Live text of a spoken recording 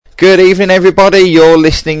Good evening, everybody. You're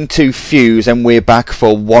listening to Fuse, and we're back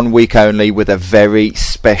for 1 week only with a very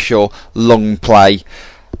special long play.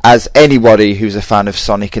 As anybody who's a fan of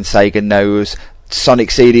Sonic and Sega knows,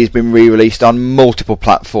 Sonic CD has been re-released on multiple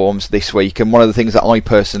platforms this week, and one of the things that I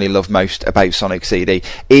personally love most about Sonic CD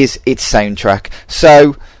is its soundtrack.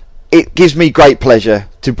 So it gives me great pleasure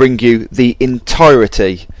to bring you the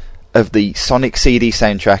entirety of the Sonic CD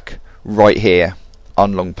soundtrack right here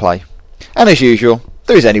on long play. And as usual,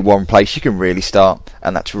 there is only one place you can really start,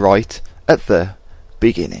 and that's right at the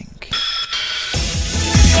beginning.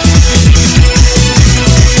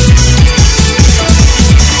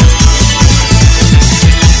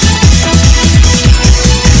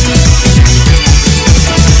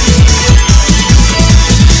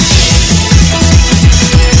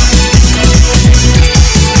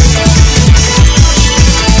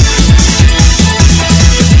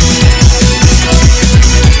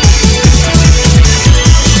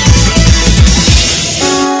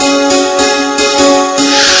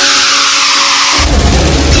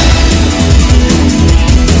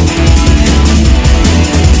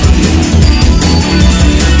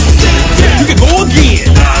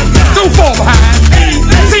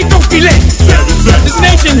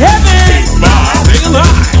 Destination heaven, staying high.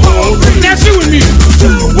 Now you and me,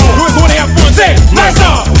 we're gonna have fun. Say, lights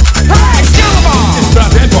off. Hey, Excalibur. It's drop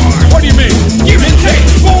that bar. What do you mean? Give and take.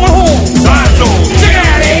 Going home. Time zone. Check it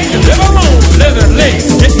out, eh? Live alone. Leather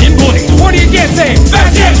legs. Get in place. What do you get? Say, fat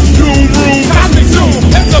jet. Zoom room. Cosmic zoom.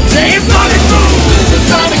 Heads up, James. Sonic boom. To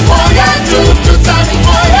Sonic Boy. To Sonic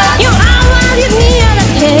Boy. You are what you need out of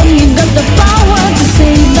him. You got the power to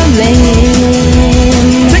save the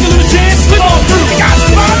land. Take a little chance. Slip on through. You got no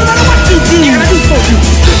matter what you do. You gotta do for you.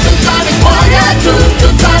 To Sonic Boy. To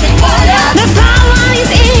Sonic Boy. The power is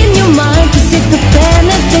in your mind to set the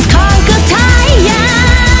planet to conquer time.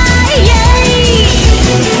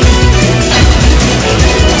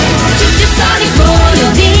 Choo-choo Sonic Boy,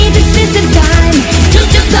 your deep is in time.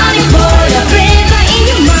 Choo-choo Sonic Boy, a flavor in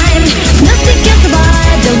your mind. Nothing can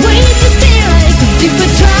survive the way to stay right. 'Cause if we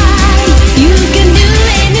try, you can do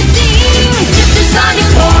anything. Choo-choo Sonic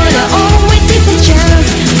Boy, always takes a chance.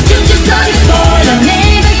 Choo-choo Sonic Boy,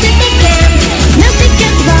 never sit again. Nothing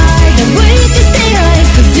can survive the way to stay right.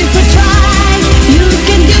 'Cause if we try, you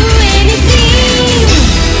can do anything.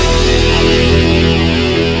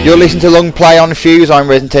 You're listening to Long Play on Fuse. I'm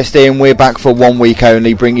Resident SD, and we're back for 1 week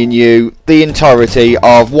only, bringing you the entirety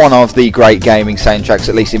of one of the great gaming soundtracks,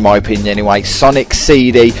 at least in my opinion anyway, Sonic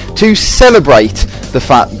CD, to celebrate the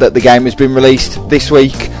fact that the game has been released this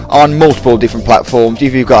week on multiple different platforms.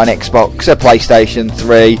 If you've got an Xbox, a PlayStation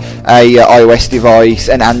 3, a iOS device,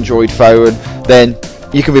 an Android phone, then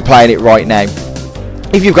you can be playing it right now.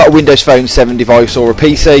 If you've got a Windows Phone 7 device or a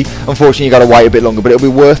PC, unfortunately you've got to wait a bit longer, but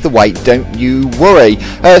it'll be worth the wait, don't you worry.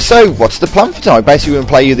 So, what's the plan for tonight? Basically, we're going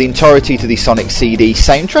to play you the entirety to the Sonic CD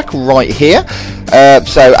soundtrack right here.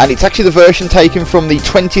 And it's actually the version taken from the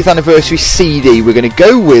 20th anniversary CD. We're going to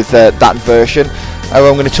go with that version. I'm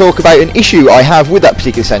going to talk about an issue I have with that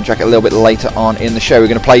particular soundtrack a little bit later on in the show. We're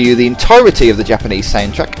going to play you the entirety of the Japanese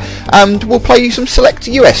soundtrack, and we'll play you some select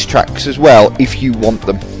US tracks as well, if you want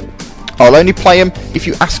them. I'll only play them if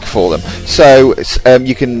you ask for them. So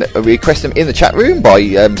you can request them in the chat room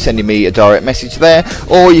by sending me a direct message there,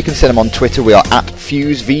 or you can send them on Twitter. We are at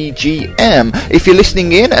FuseVGM. If you're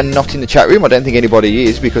listening in and not in the chat room, I don't think anybody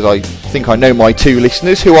is, because I think I know my two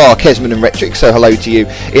listeners, who are Kesman and Retrix, so hello to you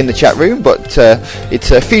in the chat room. But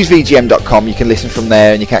it's FuseVGM.com. You can listen from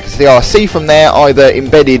there, and you can access the RC from there, either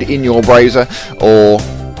embedded in your browser or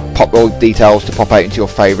pop all details to pop out into your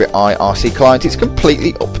favourite IRC client. It's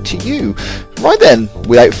completely up to you. Right then,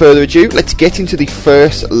 without further ado, let's get into the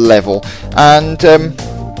first level. And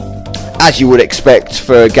as you would expect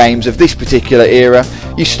for games of this particular era,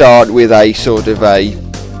 you start with a sort of a,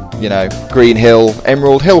 Green Hill,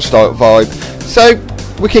 Emerald Hill style vibe. So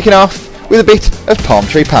we're kicking off with a bit of Palm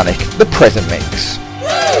Tree Panic, the present mix.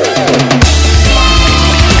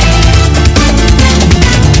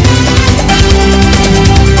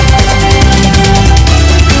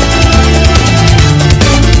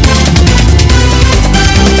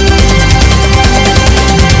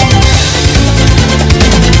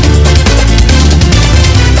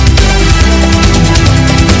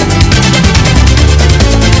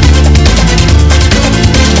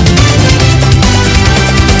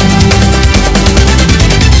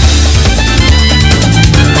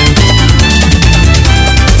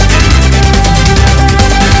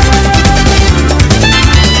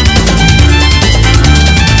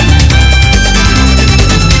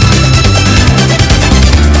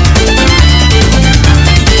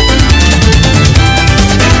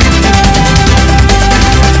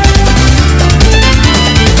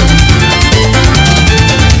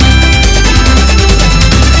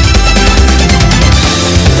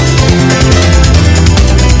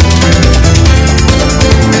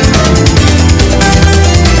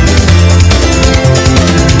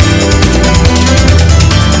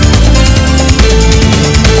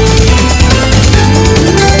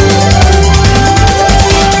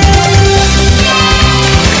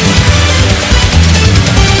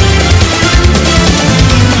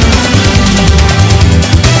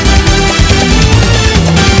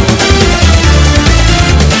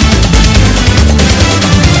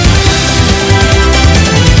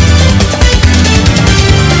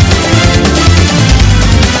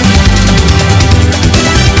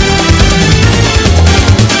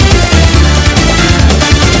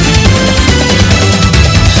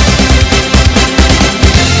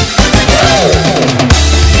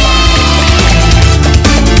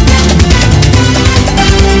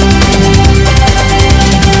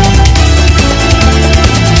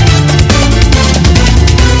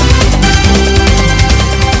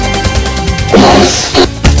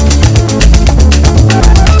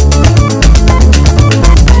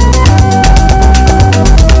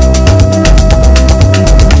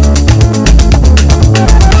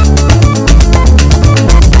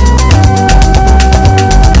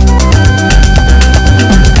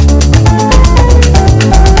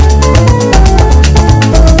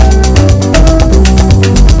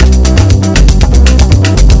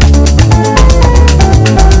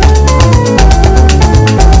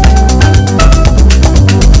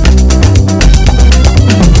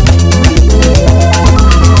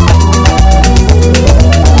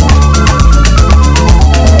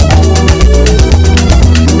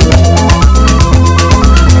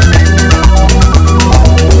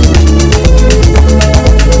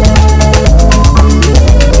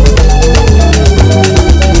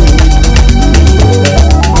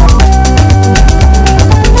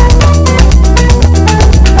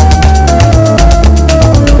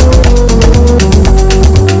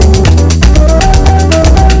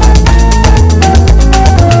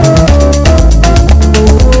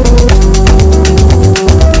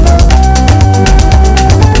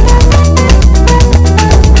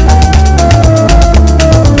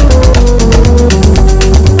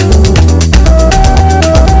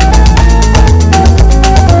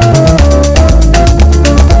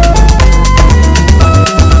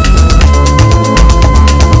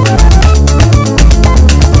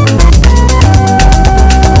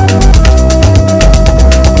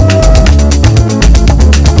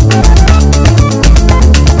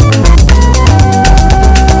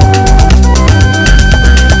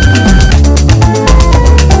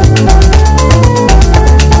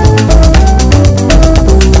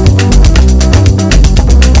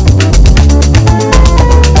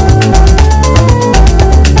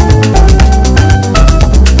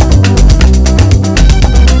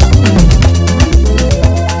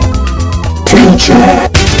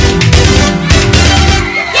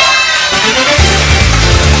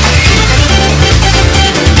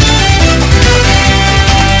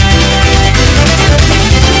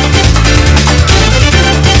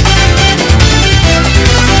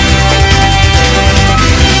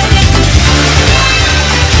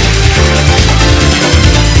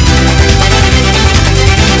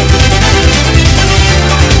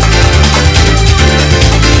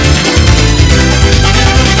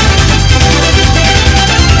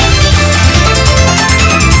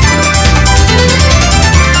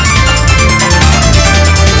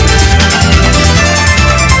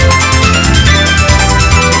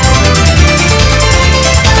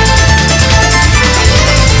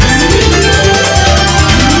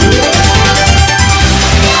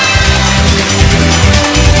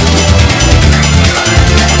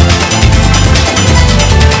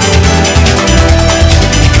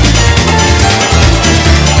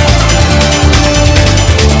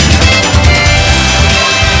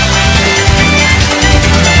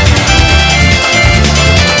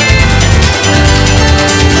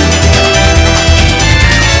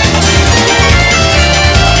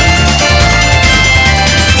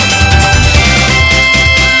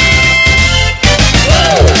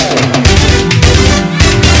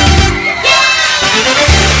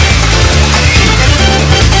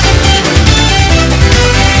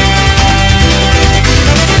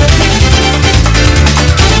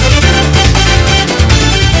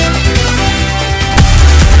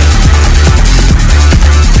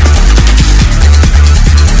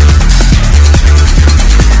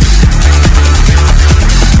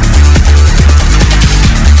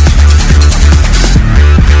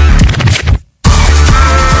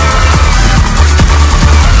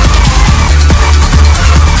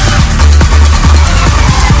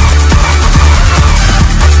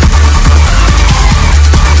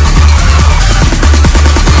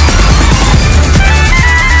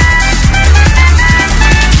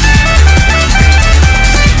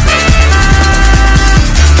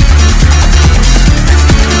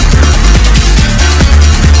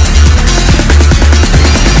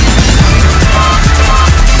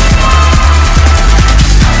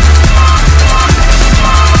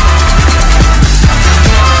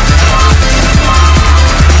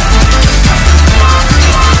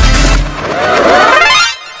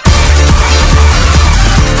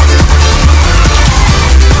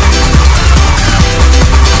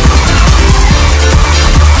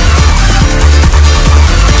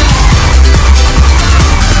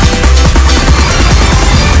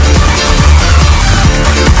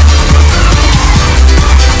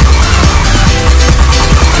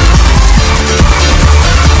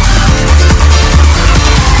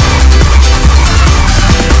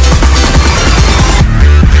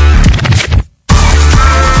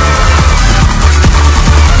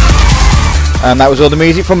 And that was all the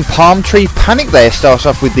music from Palm Tree Panic there. Starts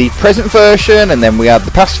off with the present version, and then we had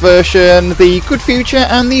the past version, the good future,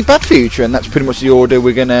 and the bad future, and that's pretty much the order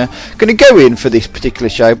we're gonna go in for this particular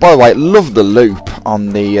show. By the way, love the loop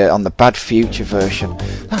on the bad future version.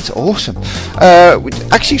 That's awesome.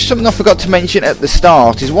 Actually, something I forgot to mention at the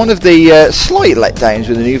start is one of the slight letdowns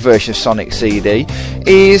with the new version of Sonic CD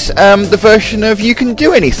is the version of You Can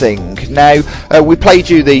Do Anything. Now, we played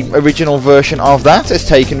you the original version of that, as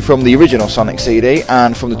taken from the original Sonic CD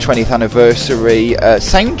and from the 20th anniversary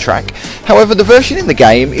soundtrack. However, the version in the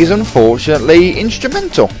game is unfortunately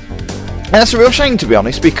instrumental. And that's a real shame, to be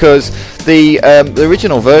honest, because the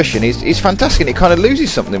original version is fantastic. It kind of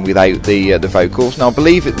loses something without the vocals. Now, I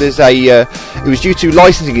believe it was due to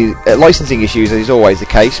licensing issues, as is always the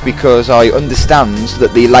case, because I understand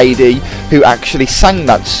that the lady who actually sang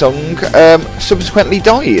that song subsequently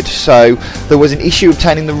died. So there was an issue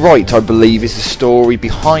obtaining the right, I believe, is the story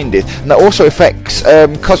behind it. And that also affects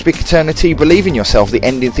Cosmic Eternity, Believe in Yourself, the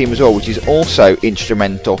ending theme as well, which is also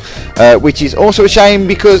instrumental, which is also a shame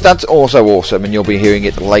because that's also awesome, and you'll be hearing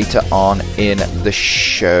it later on in the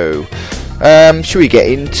show. Should we get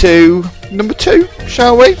into number 2,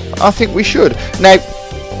 shall we? I think we should. Now,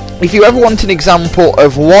 if you ever want an example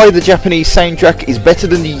of why the Japanese soundtrack is better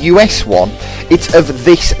than the US one, it's of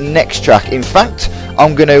this next track. In fact,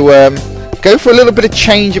 I'm going to go for a little bit of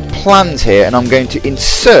change of plans here, and I'm going to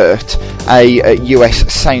insert a US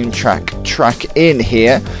soundtrack track in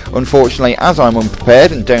here. Unfortunately, as I'm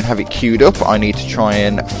unprepared and don't have it queued up, I need to try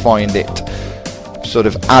and find it sort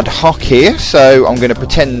of ad hoc here, so I'm going to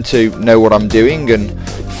pretend to know what I'm doing and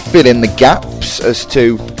fill in the gaps as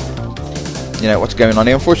to what's going on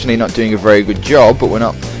here. Unfortunately, not doing a very good job, but we're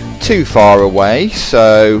not too far away,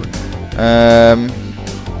 so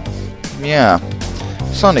yeah,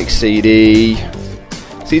 Sonic CD.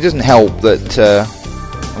 See, it doesn't help that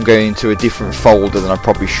I'm going into a different folder than I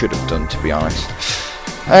probably should have done, to be honest.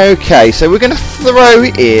 Okay, so we're going to throw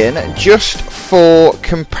in, just for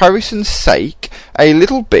comparison's sake, a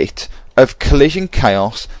little bit of Collision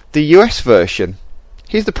Chaos, the US version.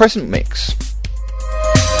 Here's the present mix.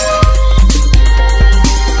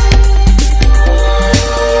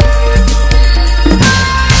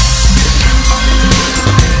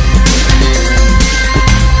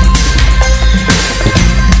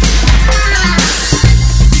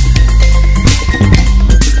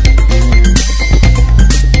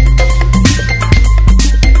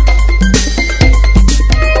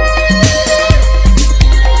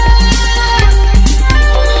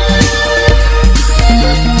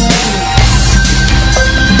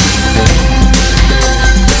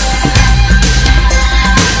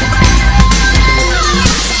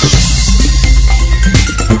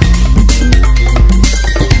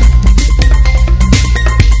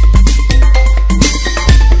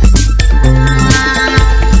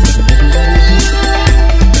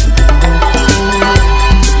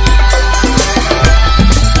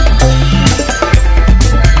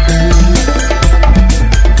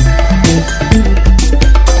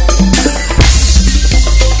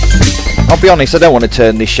 I'll be honest, I don't want to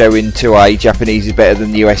turn this show into a Japanese is better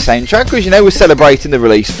than the US soundtrack, because we're celebrating the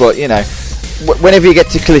release, but whenever you get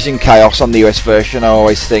to Collision Chaos on the US version, I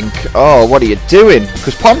always think, oh, what are you doing?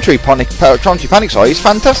 Because Palm Tree Panic is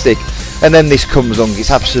fantastic, and then this comes along, it's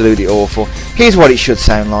absolutely awful. Here's what it should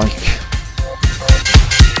sound like.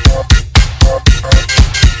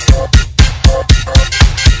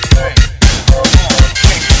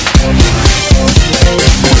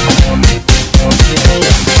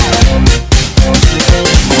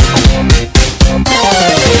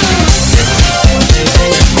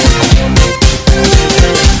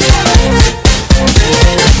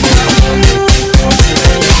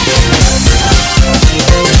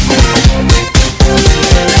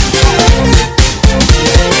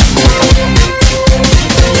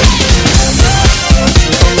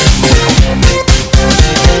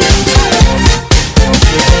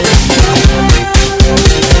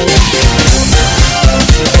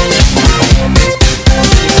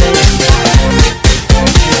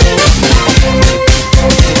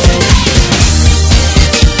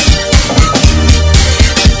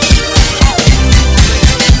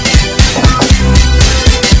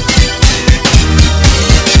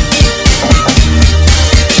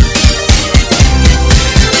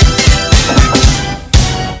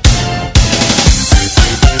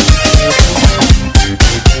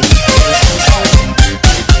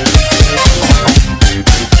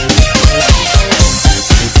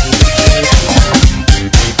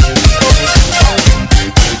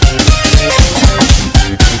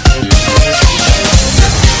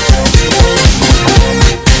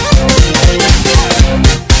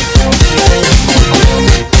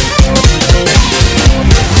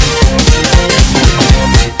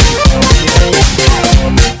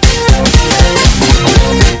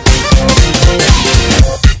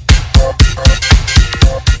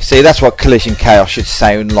 See, that's what Collision Chaos should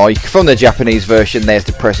sound like. From the Japanese version, there's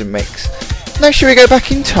the present mix. Now, should we go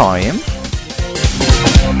back in time?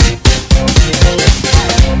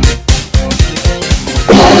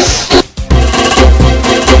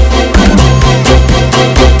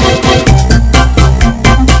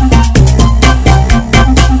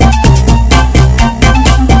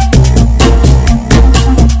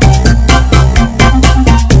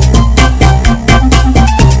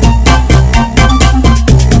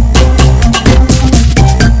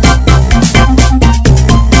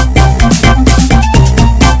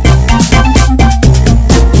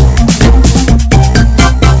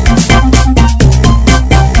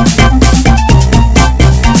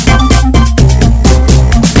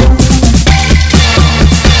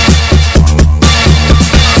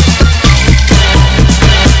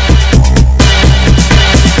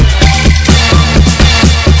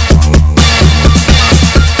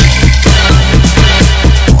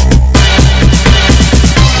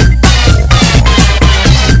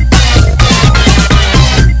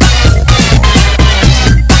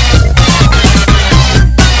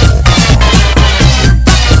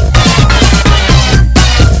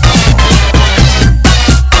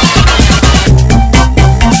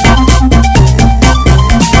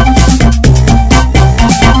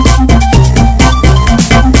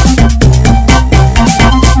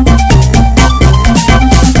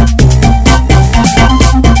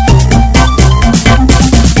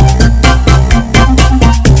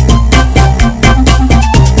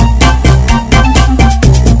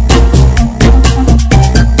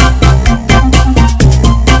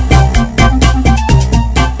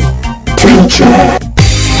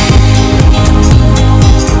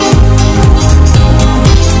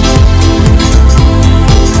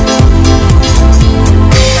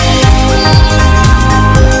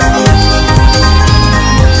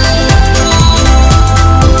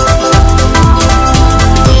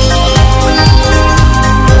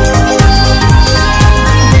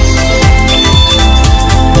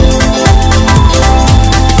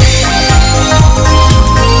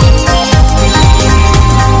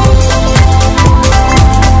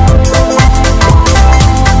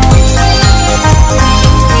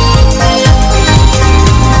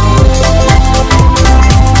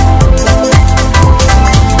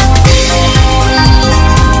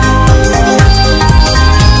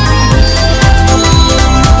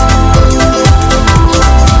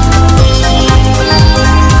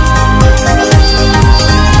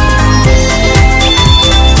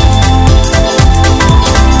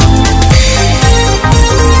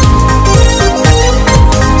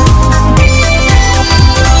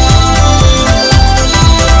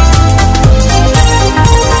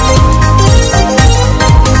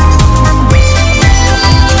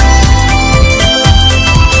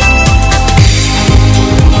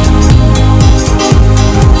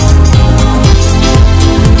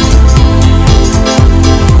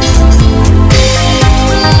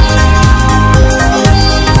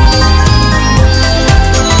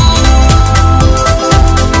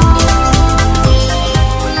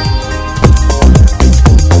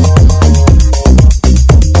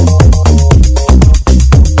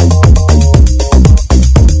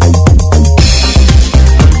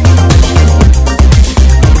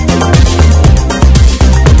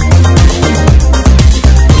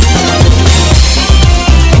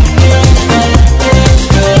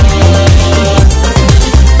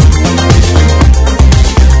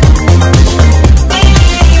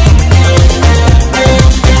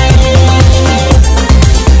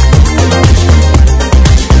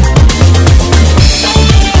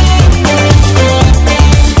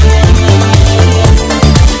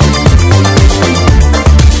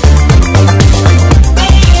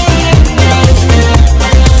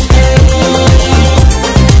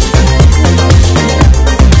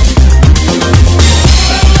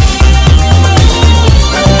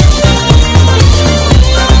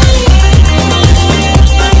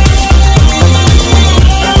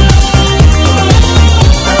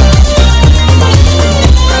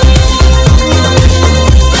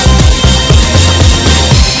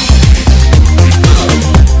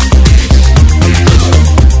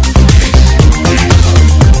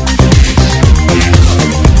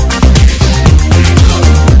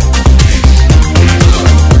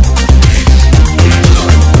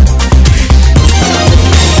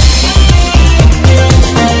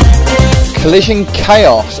 Collision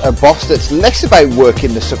Chaos, a boss that's less about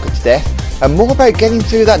working the sucker to death and more about getting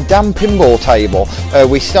through that damn pinball table.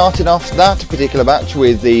 We started off that particular batch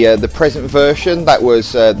with the present version. That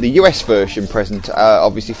was the US version present,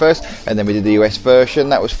 obviously first, and then we did the US version.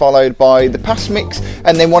 That was followed by the past mix,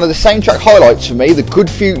 and then one of the soundtrack highlights for me, the Good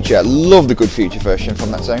Future. Love the Good Future version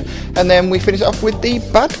from that zone. And then we finished off with the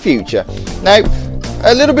Bad Future. Now,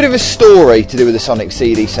 a little bit of a story to do with the Sonic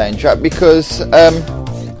CD soundtrack, because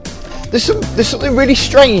there's something really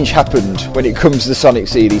strange happened when it comes to the Sonic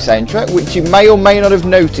CD soundtrack, which you may or may not have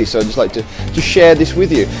noticed, so I'd just like to share this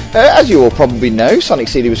with you. As you all probably know, Sonic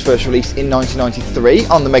CD was first released in 1993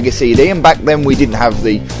 on the Mega CD, and back then we didn't have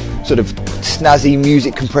the sort of snazzy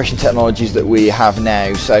music compression technologies that we have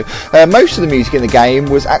now, so most of the music in the game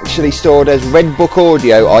was actually stored as Red Book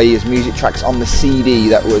audio, i.e. as music tracks on the CD.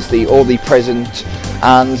 That was all the present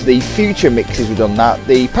and the future mixes were done that.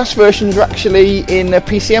 The past versions were actually in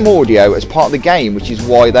PCM audio as part of the game, which is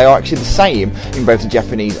why they are actually the same in both the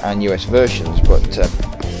Japanese and US versions, but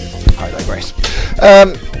I digress.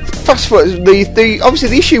 Fast forward, obviously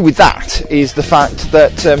the issue with that is the fact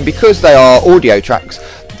that because they are audio tracks,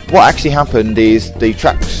 what actually happened is the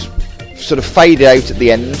tracks sort of faded out at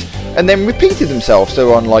the end and then repeated themselves,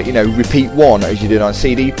 so on, like, repeat one as you did on a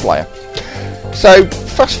CD player. So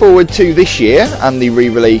fast forward to this year and the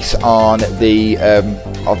re-release on the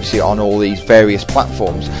obviously on all these various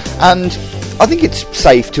platforms, and I think it's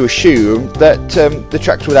safe to assume that the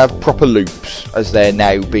tracks would have proper loops, as they're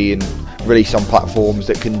now being released on platforms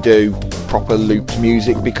that can do proper looped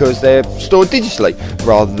music because they're stored digitally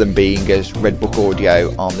rather than being as Red Book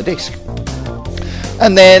audio on the disc.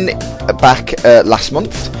 And then back last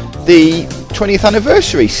month, the 20th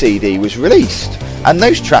anniversary CD was released, and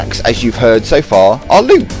those tracks, as you've heard so far, are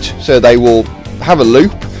looped, so they will have a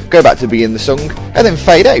loop, go back to the beginning of the song, and then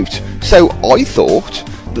fade out. So I thought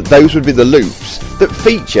that those would be the loops that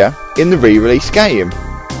feature in the re-release game.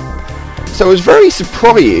 So I was very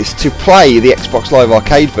surprised to play the Xbox Live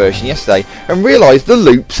Arcade version yesterday and realise the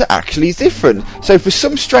loops are actually different. So for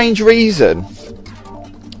some strange reason,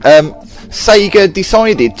 Sega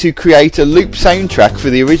decided to create a loop soundtrack for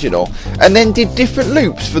the original and then did different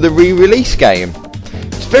loops for the re-release game.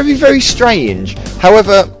 It's very, very strange.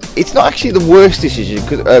 However, it's not actually the worst decision,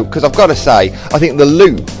 because I've got to say, I think the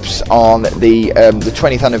loops on the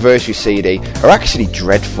 20th anniversary CD are actually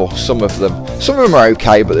dreadful, some of them. Some of them are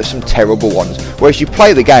okay, but there's some terrible ones. Whereas you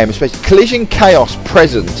play the game, especially Collision Chaos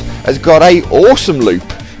Present has got a awesome loop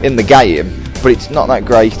in the game, but it's not that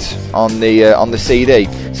great on the CD.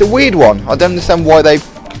 It's a weird one. I don't understand why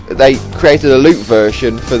they created a loop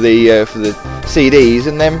version for the CDs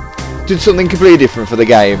and then did something completely different for the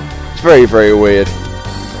game. It's very, very weird.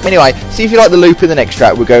 Anyway, see if you like the loop in the next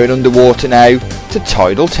track. We're going underwater now to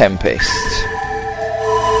Tidal Tempest.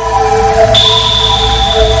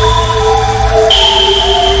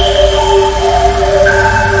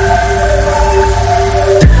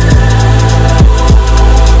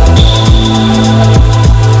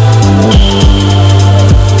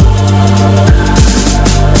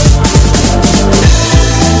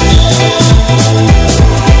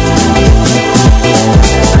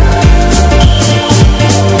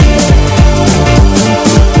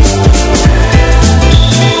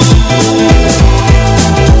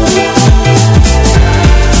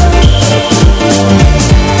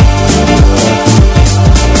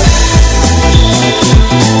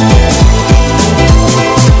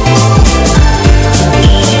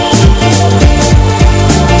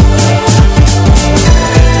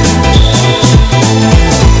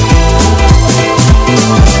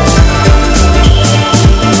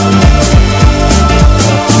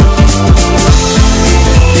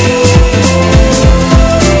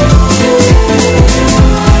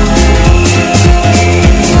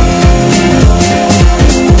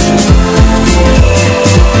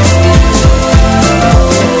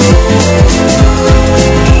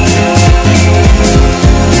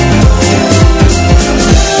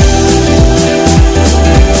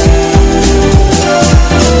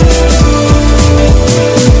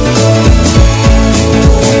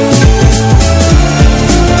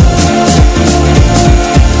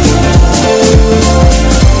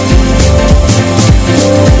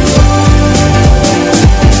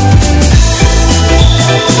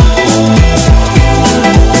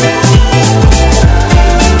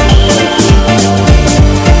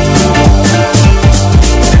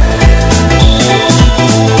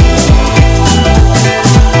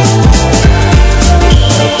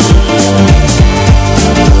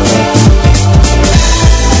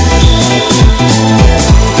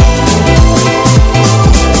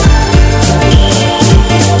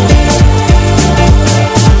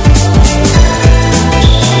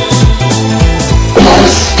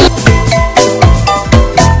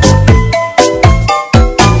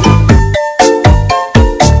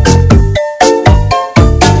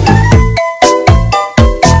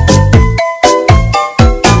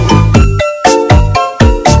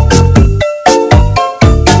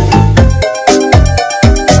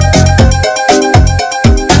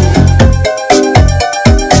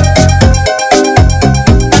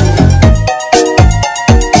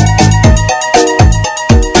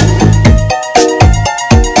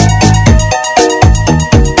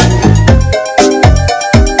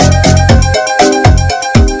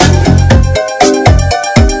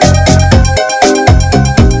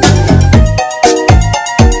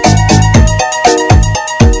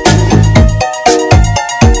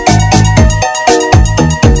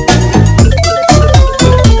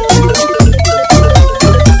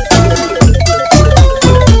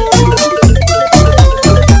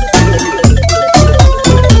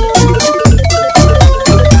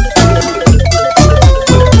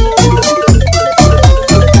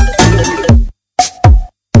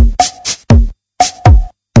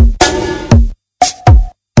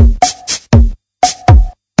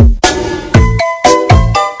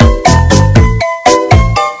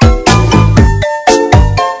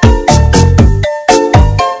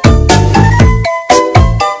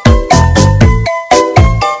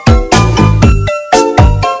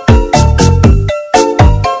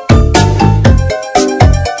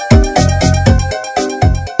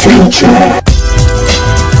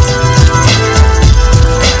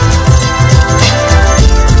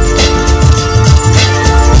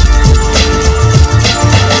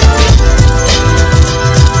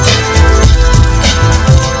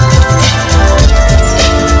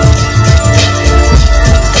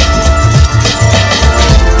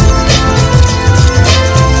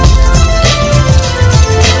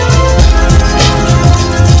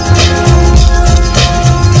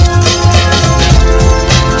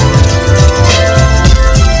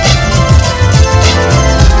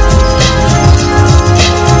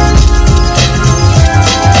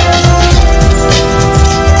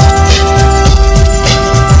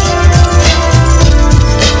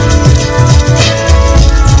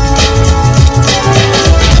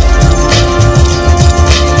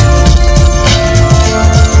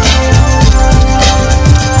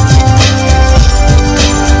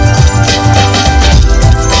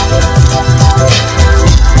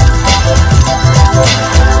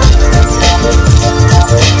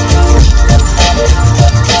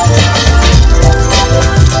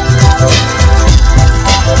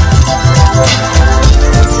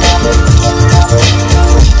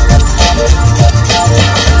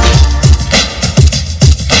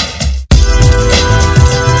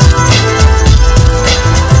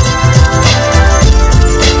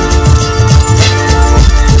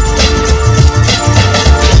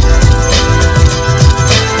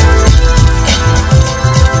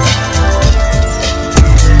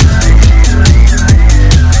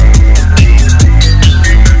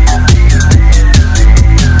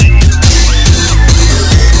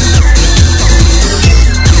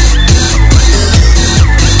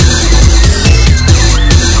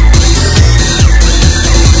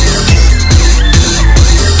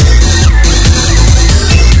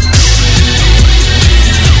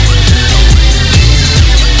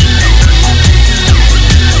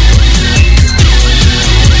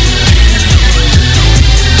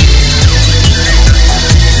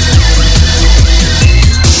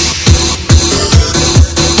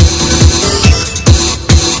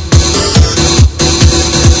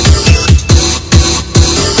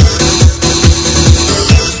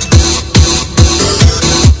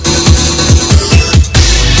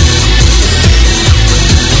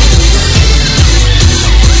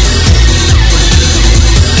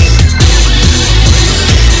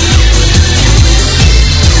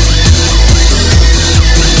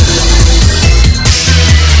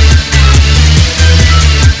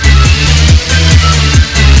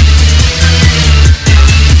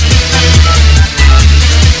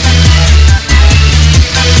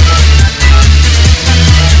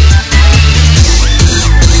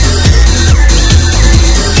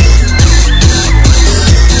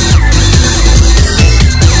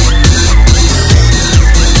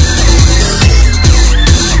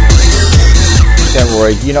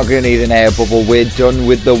 worry, you're not going to need an air bubble. We're done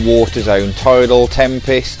with the Water Zone, Tidal,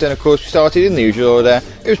 Tempest, and of course we started in the usual order.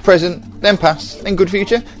 It was present, then past, then good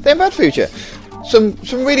future, then bad future. Some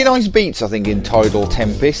really nice beats, I think, in Tidal,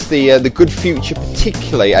 Tempest. The good future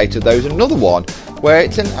particularly out of those. Another one where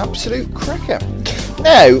it's an absolute cracker.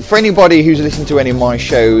 Now, for anybody who's listened to any of my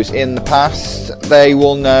shows in the past, they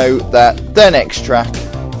will know that the next track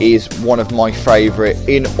is one of my favourite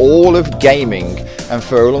in all of gaming, and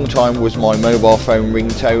for a long time was my mobile phone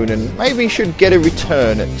ringtone, and maybe should get a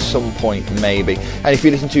return at some point, maybe. And if you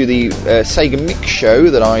listen to the Sega Mix show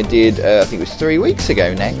that I did, I think it was 3 weeks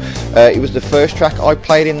ago now, it was the first track I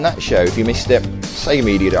played in that show. If you missed it,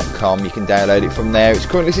 SegaMedia.com, you can download it from there. It's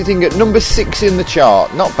currently sitting at number 6 in the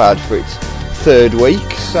chart, not bad for its third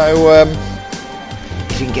week, so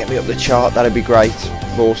if you can get me up the chart, that'd be great.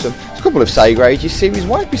 Awesome. There's a couple of Sega Ages Series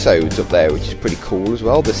 1 episodes up there, which is pretty cool as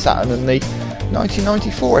well, the Saturn and the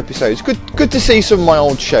 1994 episodes. Good to see some of my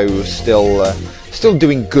old shows still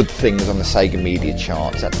doing good things on the Sega Media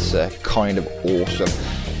charts. That's kind of awesome.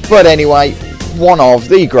 But anyway, one of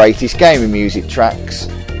the greatest gaming music tracks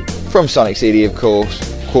from Sonic CD, of course,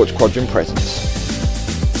 Quartz Quadrant presents.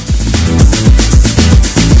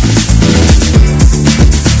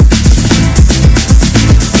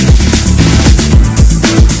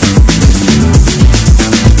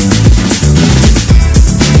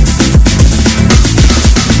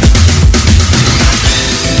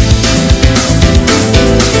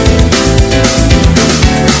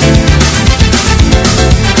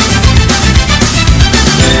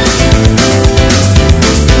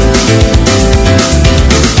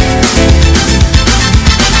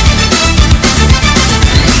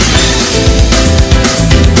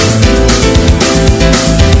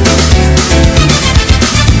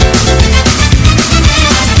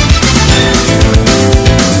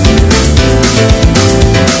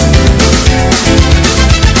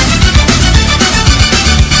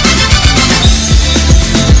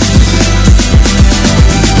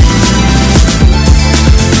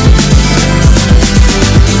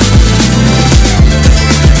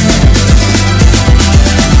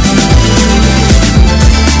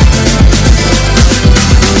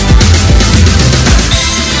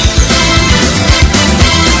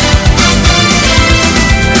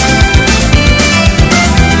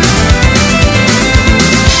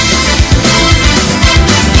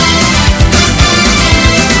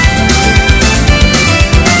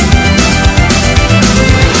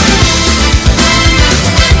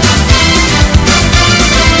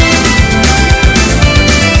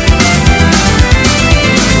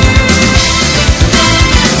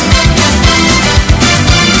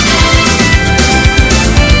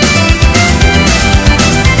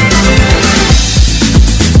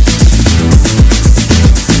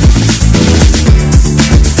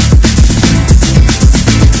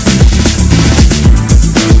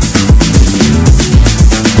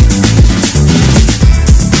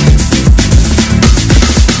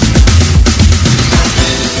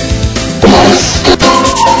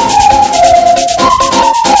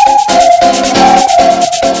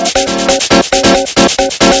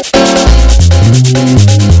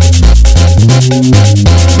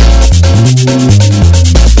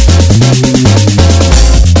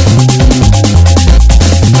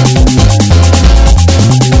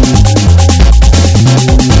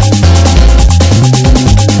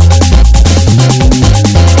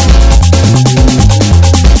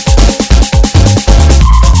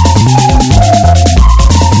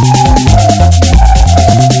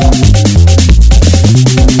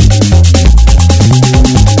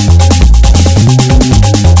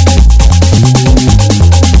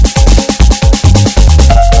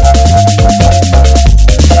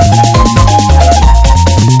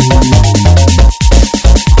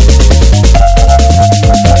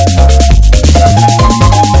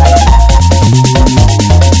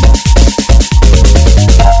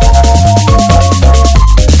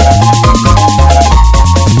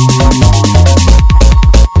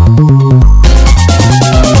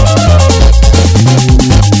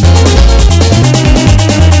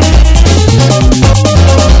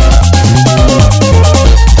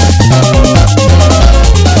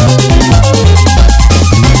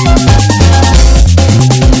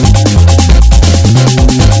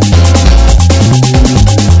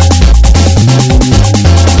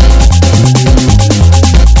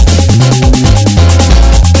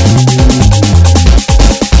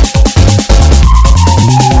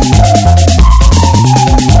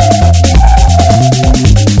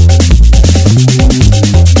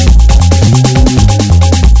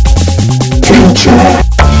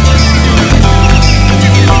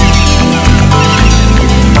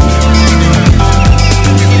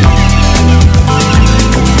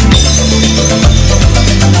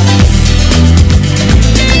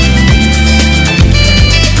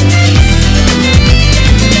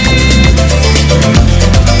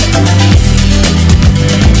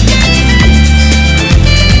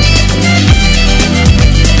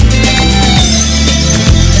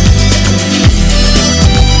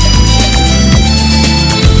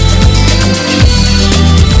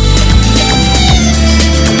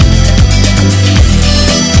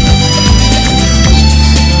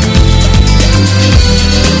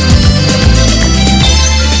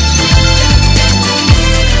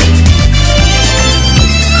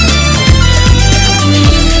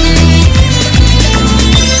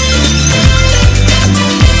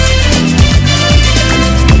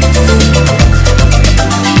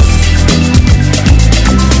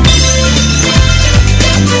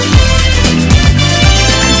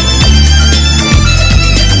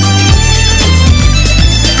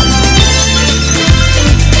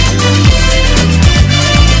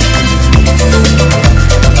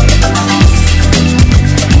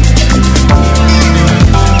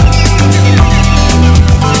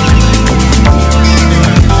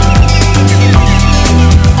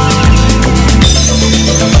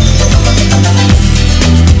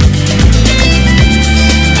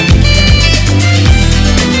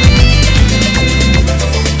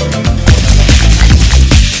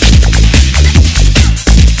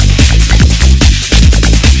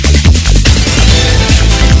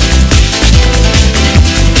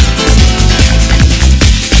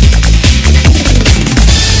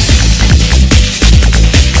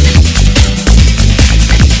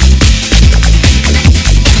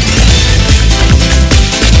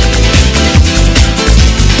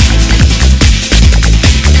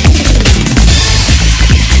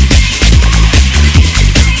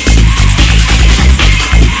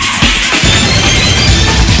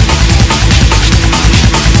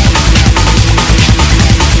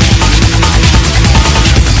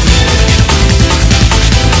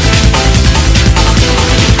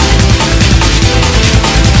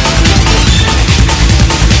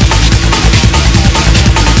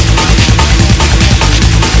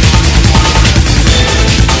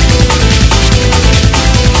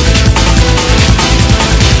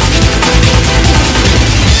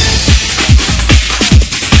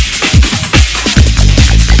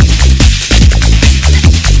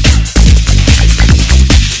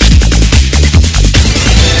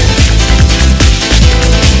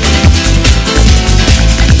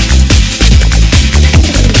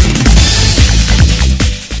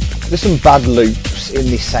 there's some bad loops in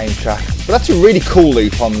this soundtrack, but that's a really cool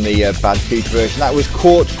loop on the Bad Future version. That was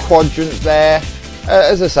Quartz Quadrant there.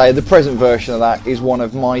 As I say, the present version of that is one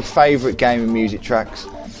of my favourite gaming music tracks,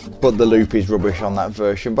 but the loop is rubbish on that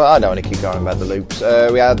version, but I don't want to keep going about the loops.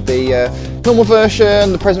 We had the normal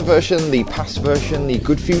version, the present version, the past version, the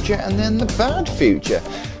good future, and then the bad future.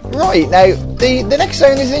 Right, now, the next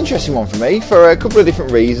zone is an interesting one for me, for a couple of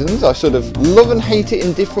different reasons. I sort of love and hate it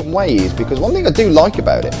in different ways, because one thing I do like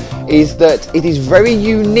about it is that it is very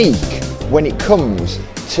unique when it comes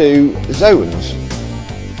to zones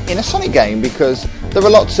in a Sonic game, because there are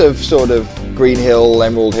lots of sort of Green Hill,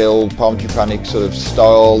 Emerald Hill, Palm Tree Panic sort of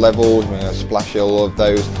style levels, Splash Hill, all of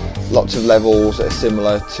those, lots of levels that are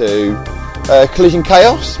similar to Collision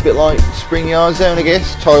Chaos, a bit like Spring Yard Zone, I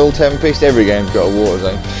guess, Tile Tempest, every game's got a water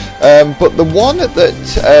zone. But the one that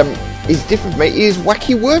is different for me is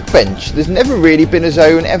Wacky Workbench. There's never really been a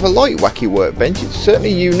zone ever like Wacky Workbench. It's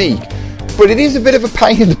certainly unique, but it is a bit of a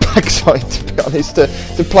pain in the backside, to be honest, to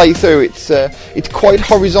play through. It's quite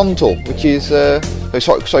horizontal, which is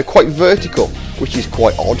sorry, quite vertical, which is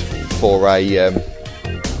quite odd for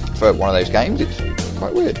one of those games. It's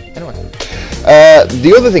quite weird. Anyway,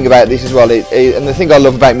 the other thing about this as well, and the thing I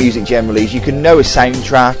love about music generally, is you can know a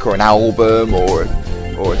soundtrack or an album or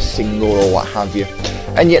a single or what have you,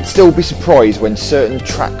 and yet still be surprised when certain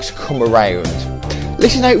tracks come around.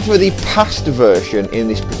 Listen out for the past version in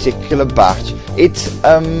this particular batch. It's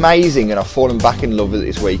amazing, and I've fallen back in love with it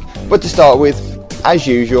this week. But to start with, as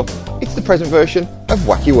usual, it's the present version of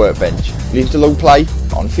Wacky Workbench. Leave to long play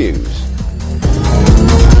on Fuse.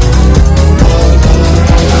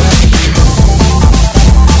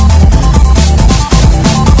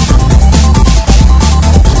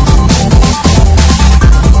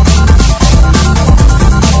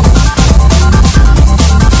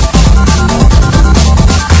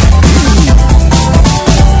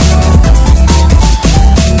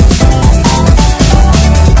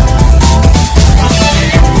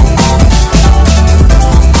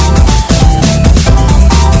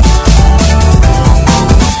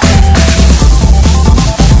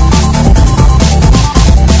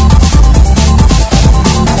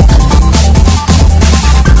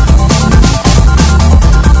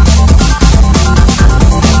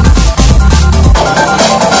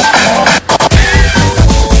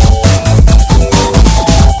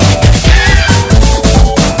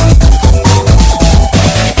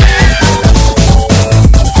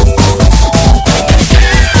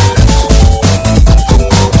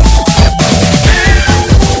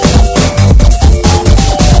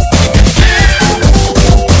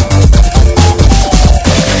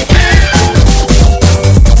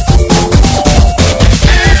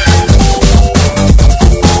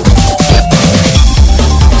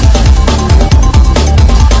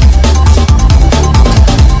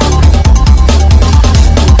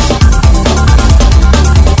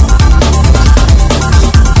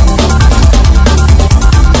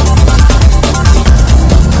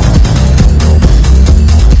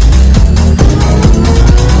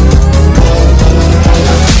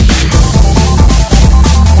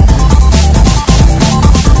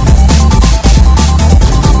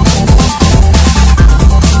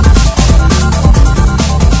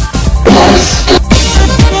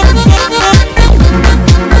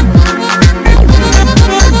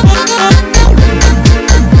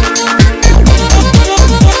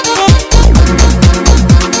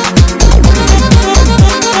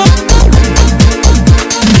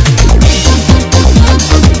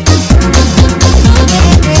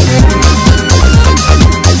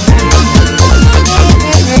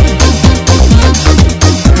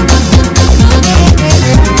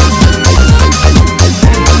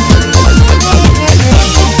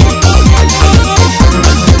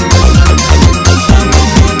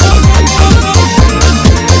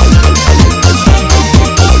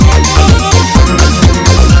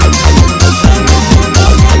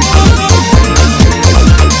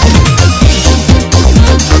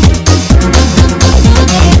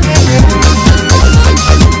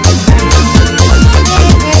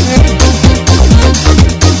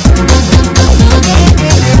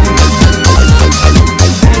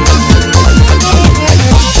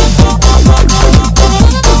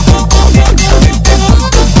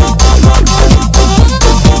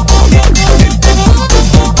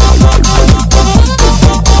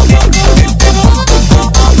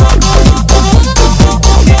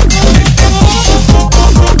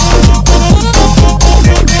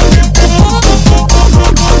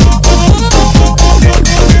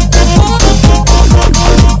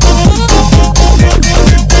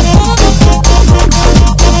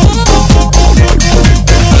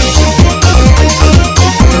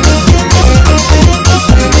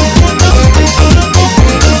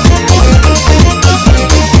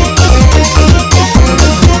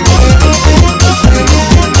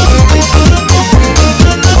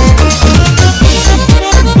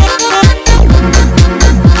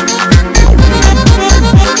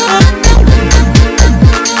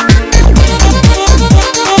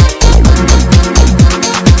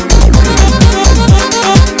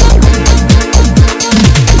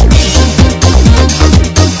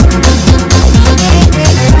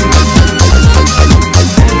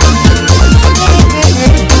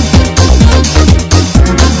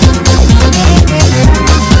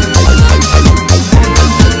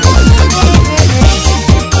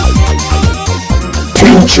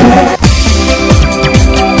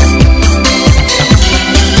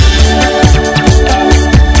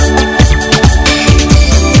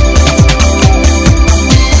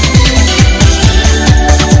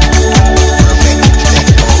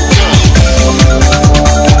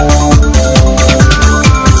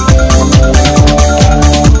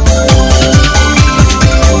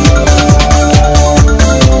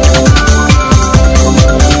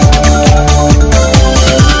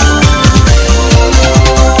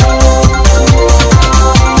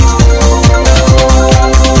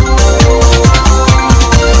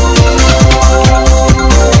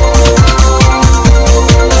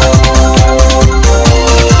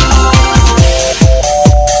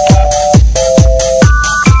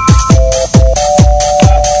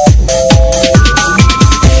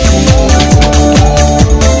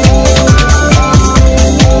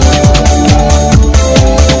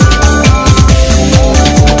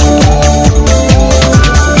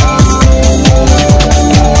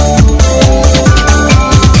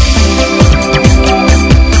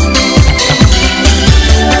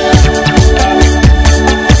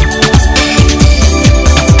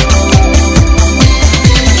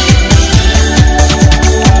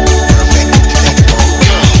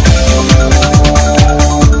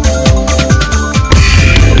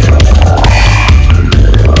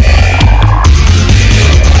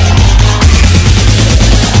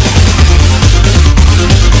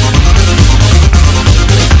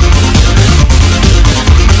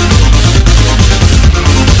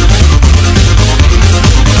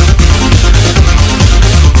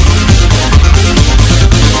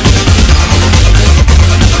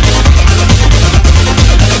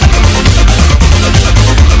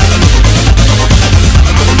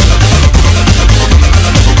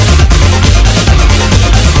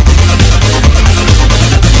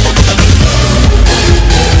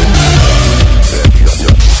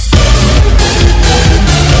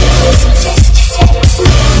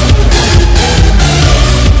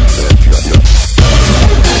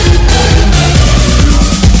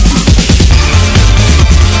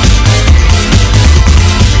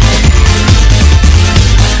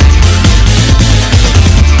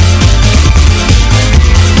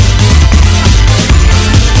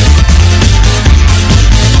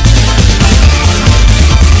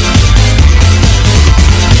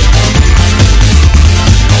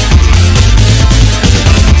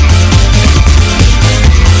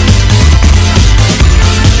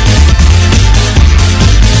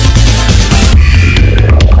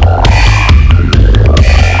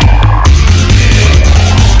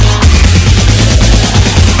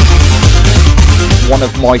 one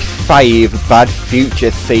of my fave Bad Future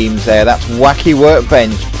themes there. That's Wacky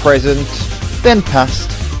Workbench, present, then past,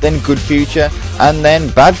 then good future, and then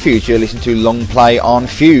bad future. Listen to Long Play on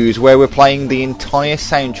Fuse, where we're playing the entire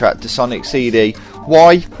soundtrack to Sonic CD.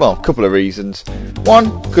 Why? Well, a couple of reasons.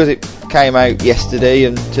 One, because it came out yesterday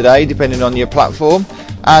and today, depending on your platform,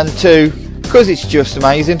 and two, because it's just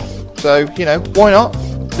amazing. So, you know, why not?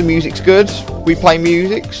 The music's good, we play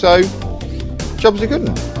music, so jobs are good.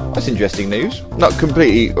 That's interesting news. Not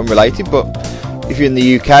completely unrelated, but if you're in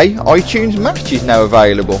the UK, iTunes Match is now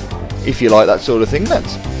available. If you like that sort of thing,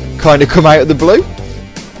 that's kind of come out of the blue.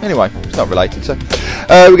 Anyway, it's not related, so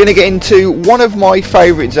we're going to get into one of my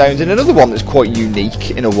favourite zones, and another one that's quite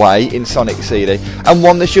unique in a way in Sonic CD, and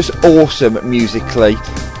one that's just awesome musically.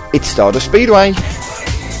 It's Stardust Speedway.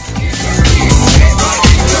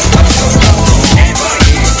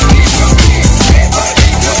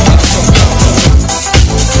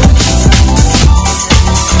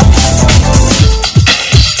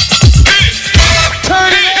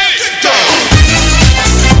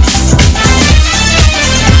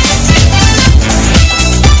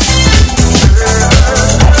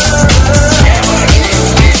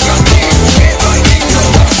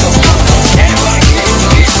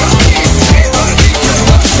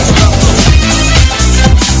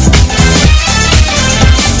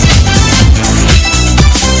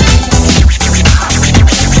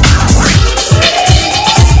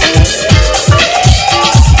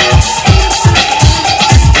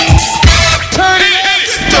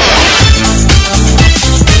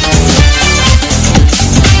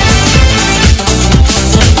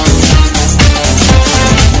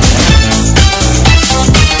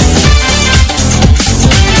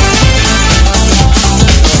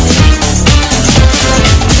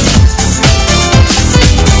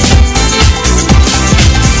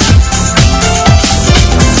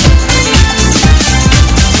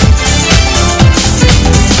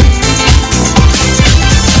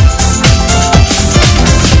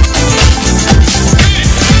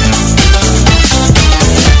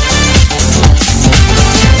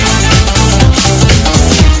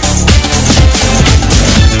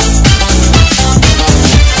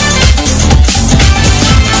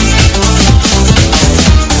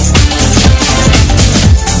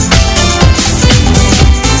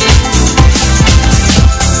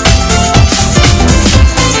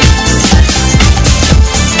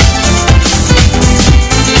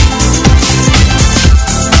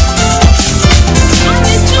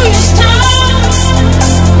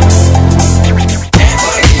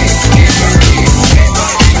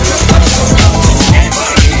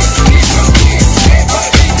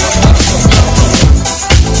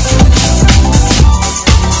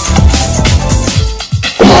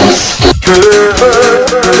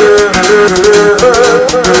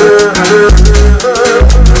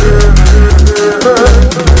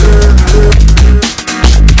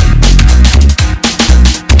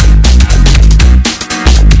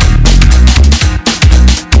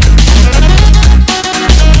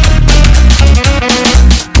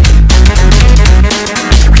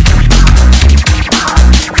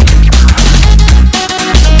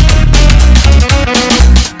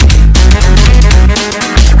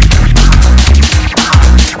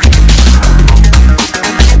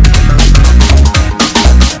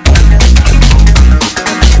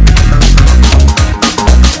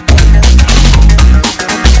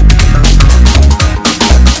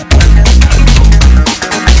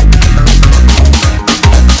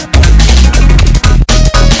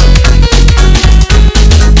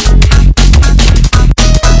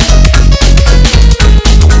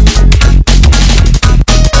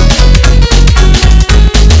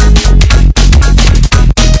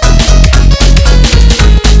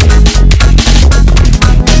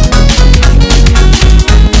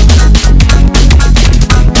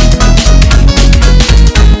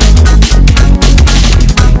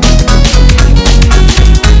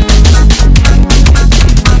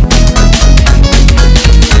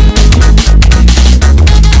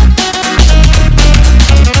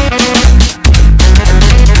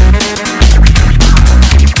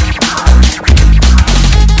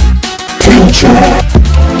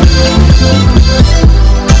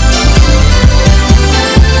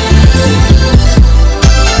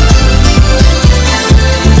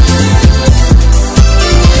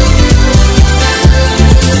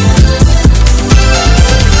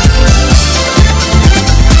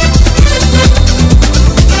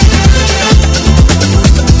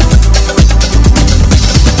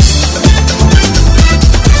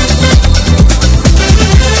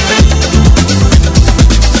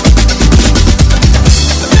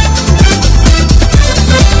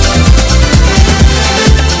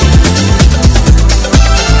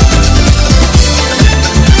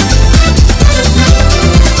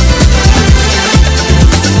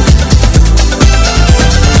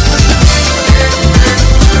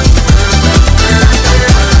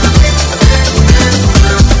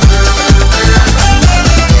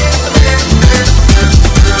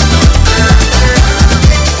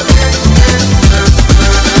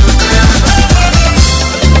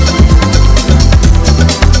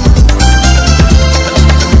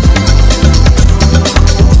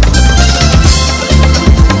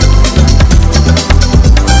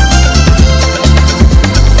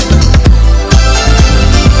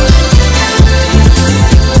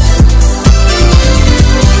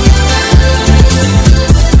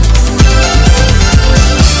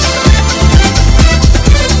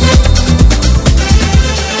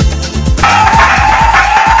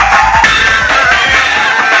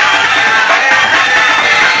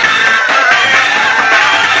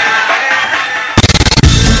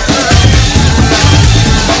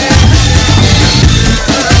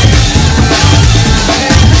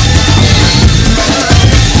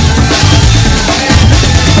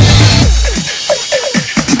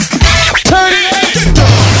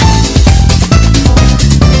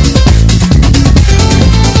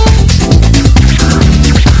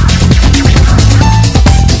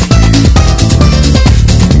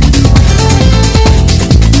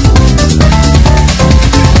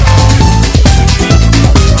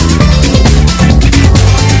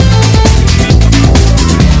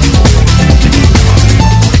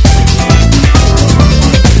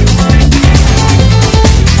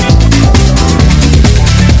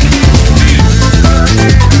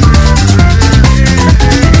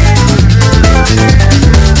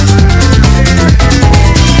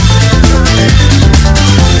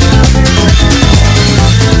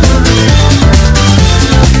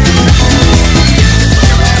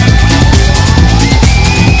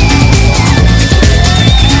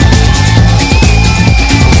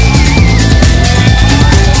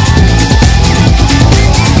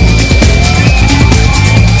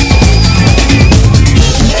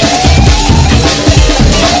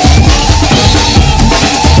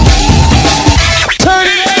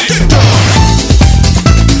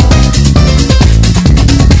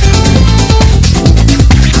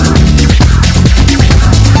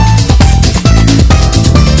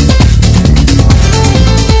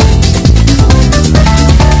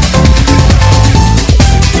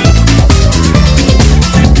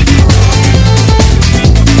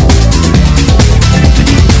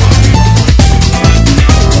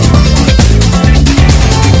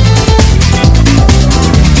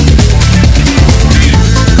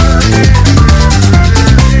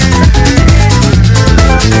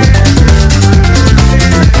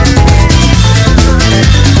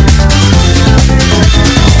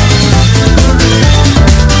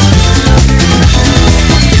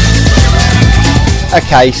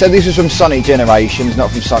 Okay, so this was from Sonic Generations,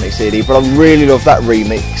 not from Sonic CD, but I really love that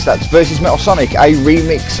remix. That's Versus Metal Sonic, a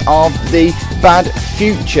remix of the Bad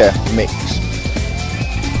Future mix.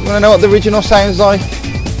 You want to know what the original sounds like?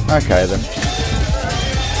 Okay then.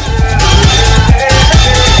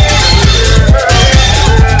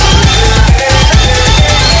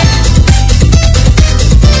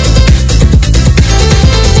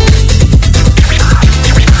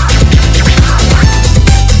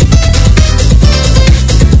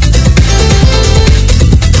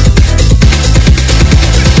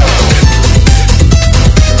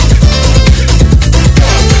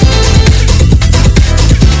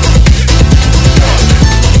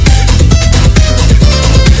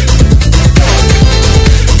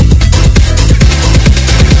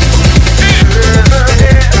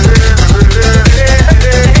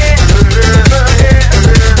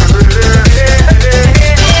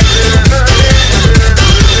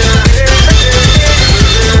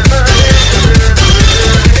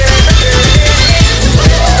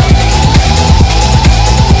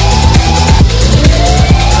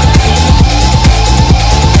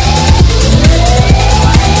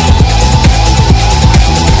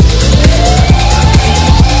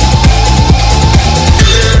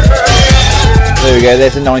 There we go,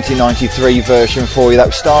 there's a 1993 version for you. That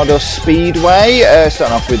was Stardust Speedway,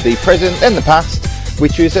 starting off with the present, then the past,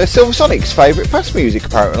 which was Silver Sonic's favourite past music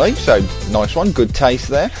apparently, so nice one, good taste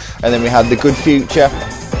there. And then we had the Good Future,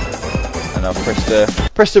 and I've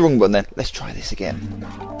pressed the wrong button then. Let's try this again.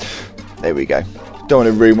 There we go. Don't want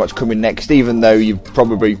to ruin what's coming next, even though you've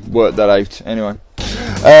probably worked that out. Anyway.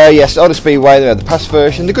 Yes, Stardust Speedway, we had the past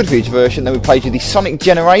version, the Good Future version, then we played you the Sonic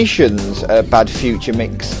Generations Bad Future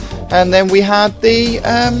mix. And then we had the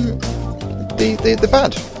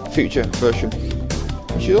Bad Future version,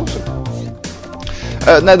 which is awesome.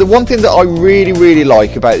 Now, the one thing that I really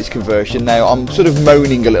like about this conversion, now I'm sort of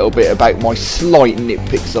moaning a little bit about my slight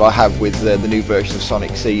nitpicks that I have with the new version of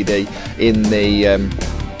Sonic CD in the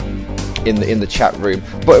chat room,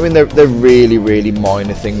 but I mean they're really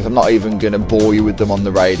minor things. I'm not even going to bore you with them on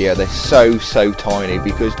the radio. They're so tiny,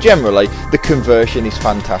 because generally the conversion is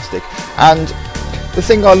fantastic. And the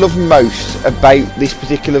thing I love most about this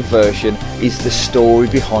particular version is the story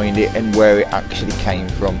behind it and where it actually came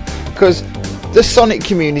from, because the Sonic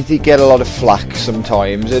community get a lot of flack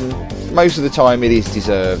sometimes, and most of the time it is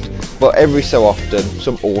deserved, but every so often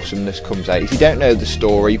some awesomeness comes out. If you don't know the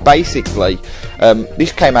story, basically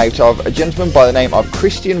this came out of a gentleman by the name of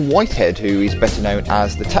Christian Whitehead, who is better known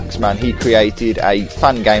as the Taxman. He created a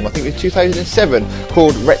fan game, I think it was 2007,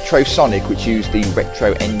 called Retro Sonic, which used the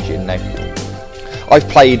Retro engine. Now, I've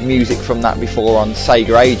played music from that before on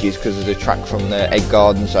Sega Ages, because there's a track from the Egg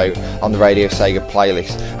Garden Show on the Radio Sega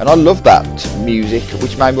playlist, and I love that music,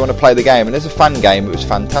 which made me want to play the game. And as a fan game, it was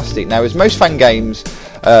fantastic. Now, as most fan games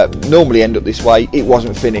normally end up this way, it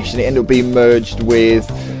wasn't finished, and it ended up being merged with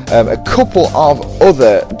a couple of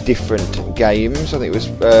other different games. I think it was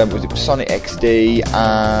Sonic XD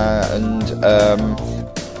and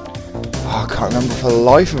I can't remember for the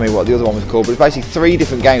life of me what the other one was called, but it's basically 3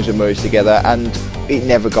 different games were merged together, and it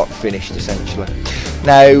never got finished, essentially.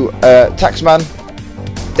 Now, Taxman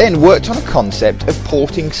then worked on a concept of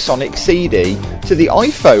porting Sonic CD to the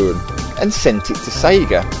iPhone and sent it to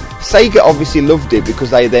Sega. Sega obviously loved it, because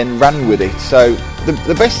they then ran with it. So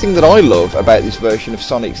the best thing that I love about this version of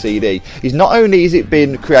Sonic CD is not only is it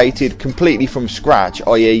been created completely from scratch,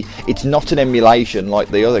 i.e. it's not an emulation like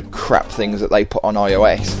the other crap things that they put on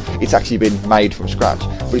iOS, it's actually been made from scratch,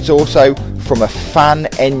 but it's also from a fan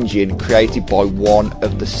engine created by one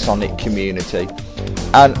of the Sonic community,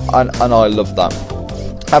 and I love that,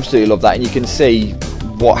 absolutely love that. And you can see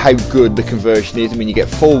how good the conversion is. I mean, you get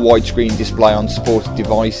full widescreen display on supported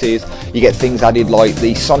devices, you get things added like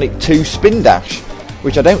the Sonic 2 Spin Dash,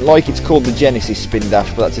 which I don't like. It's called the Genesis Spin Dash,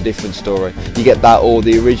 but that's a different story. You get that, or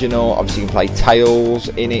the original. Obviously you can play Tails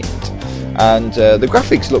in it, and the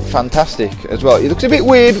graphics look fantastic as well. It looks a bit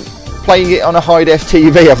weird playing it on a high def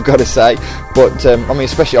TV, I've got to say, but I mean,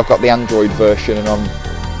 especially I've got the Android version,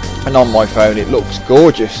 and on my phone it looks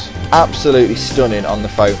gorgeous, absolutely stunning on the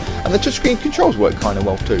phone, and the touchscreen controls work kind of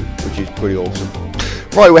well too, which is pretty awesome.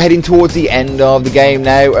 Right, we're heading towards the end of the game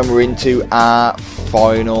now, and we're into our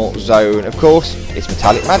final zone. Of course, it's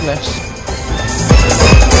Metallic Madness.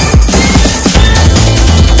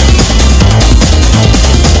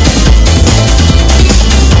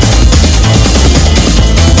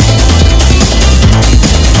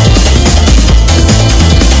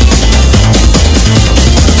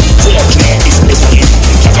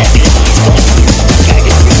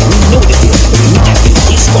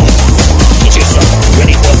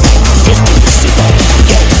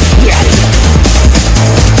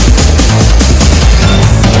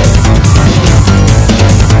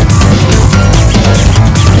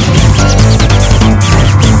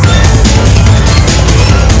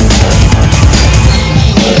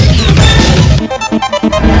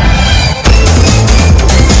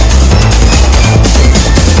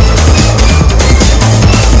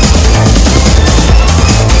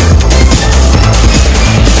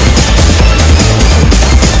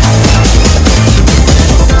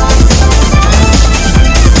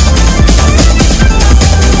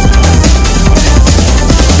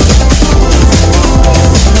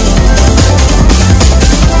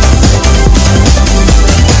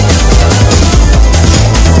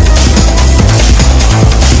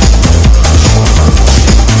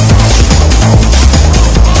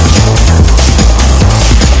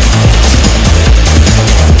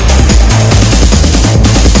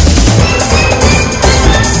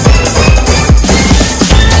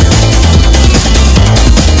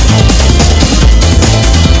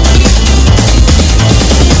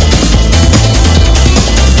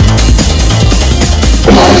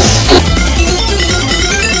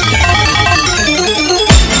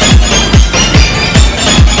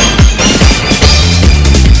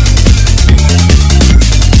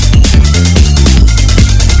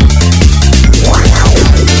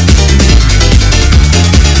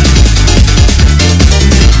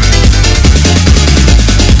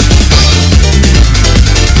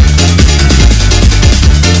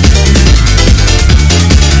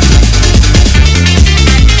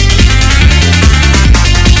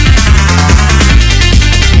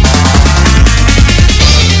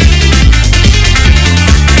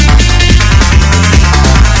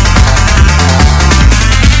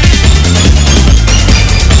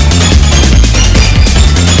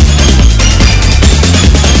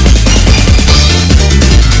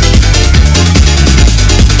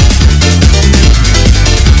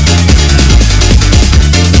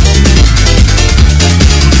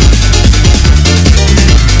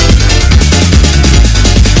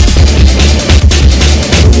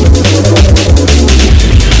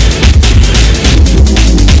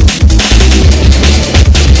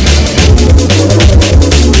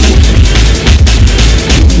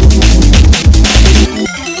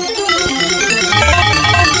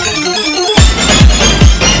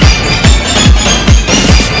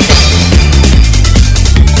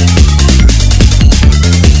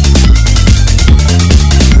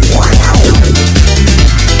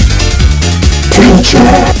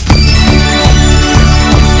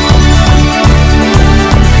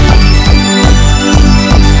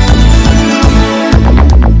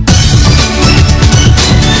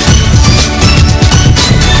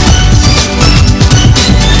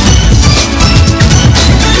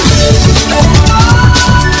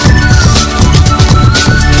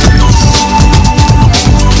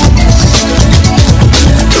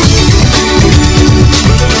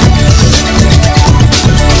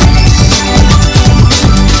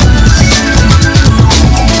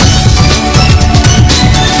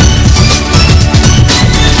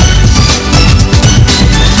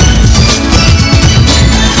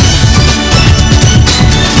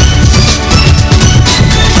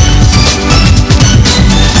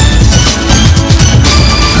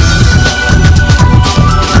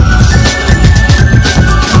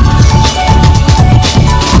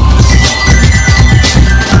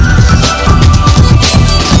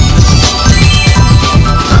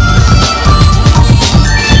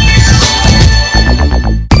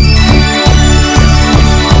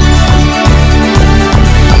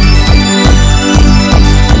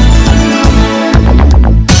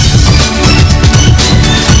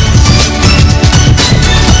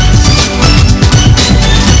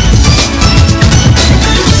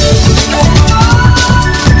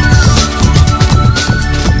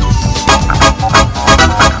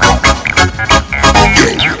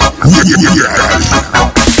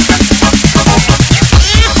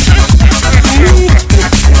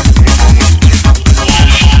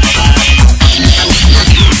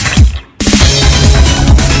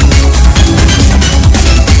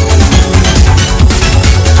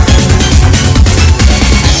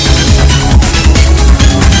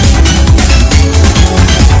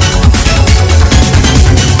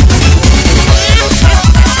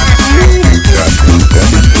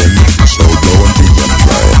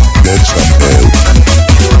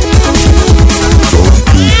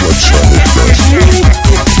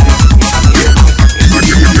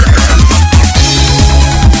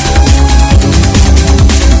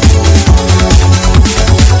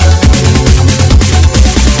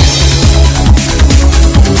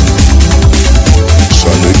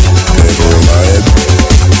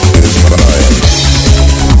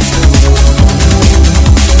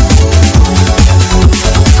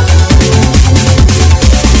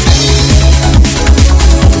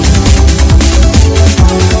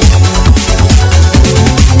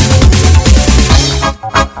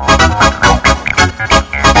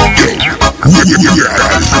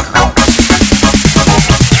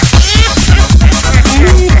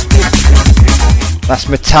 That's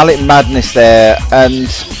Metallic Madness there, and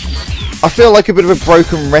I feel like a bit of a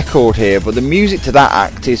broken record here, but the music to that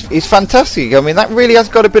act is fantastic. I mean, that really has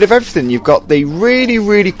got a bit of everything. You've got the really,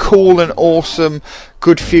 really cool and awesome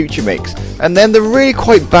Good Future mix, and then the really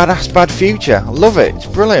quite badass Bad Future. I love it. It's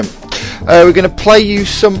brilliant. We're going to play you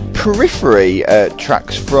some Periphery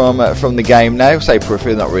tracks from the game now. I say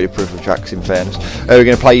Periphery, not really Periphery tracks in fairness. We're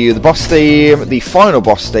going to play you the boss theme, the final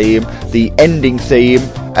boss theme, the ending theme,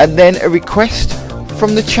 and then a request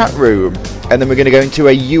from the chat room. And then we're going to go into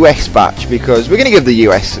a US batch, because we're going to give the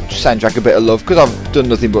US soundtrack a bit of love, because I've done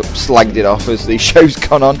nothing but slagged it off as the show's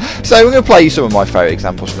gone on. So we're going to play you some of my favourite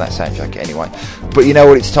examples from that soundtrack anyway. But you know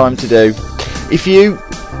what it's time to do. If you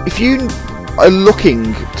are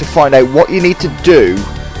looking to find out what you need to do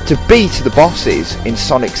to beat the bosses in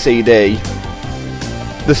Sonic CD,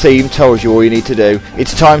 the theme tells you all you need to do.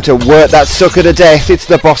 It's time to work that sucker to death. It's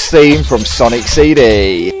the boss theme from Sonic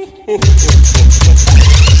CD.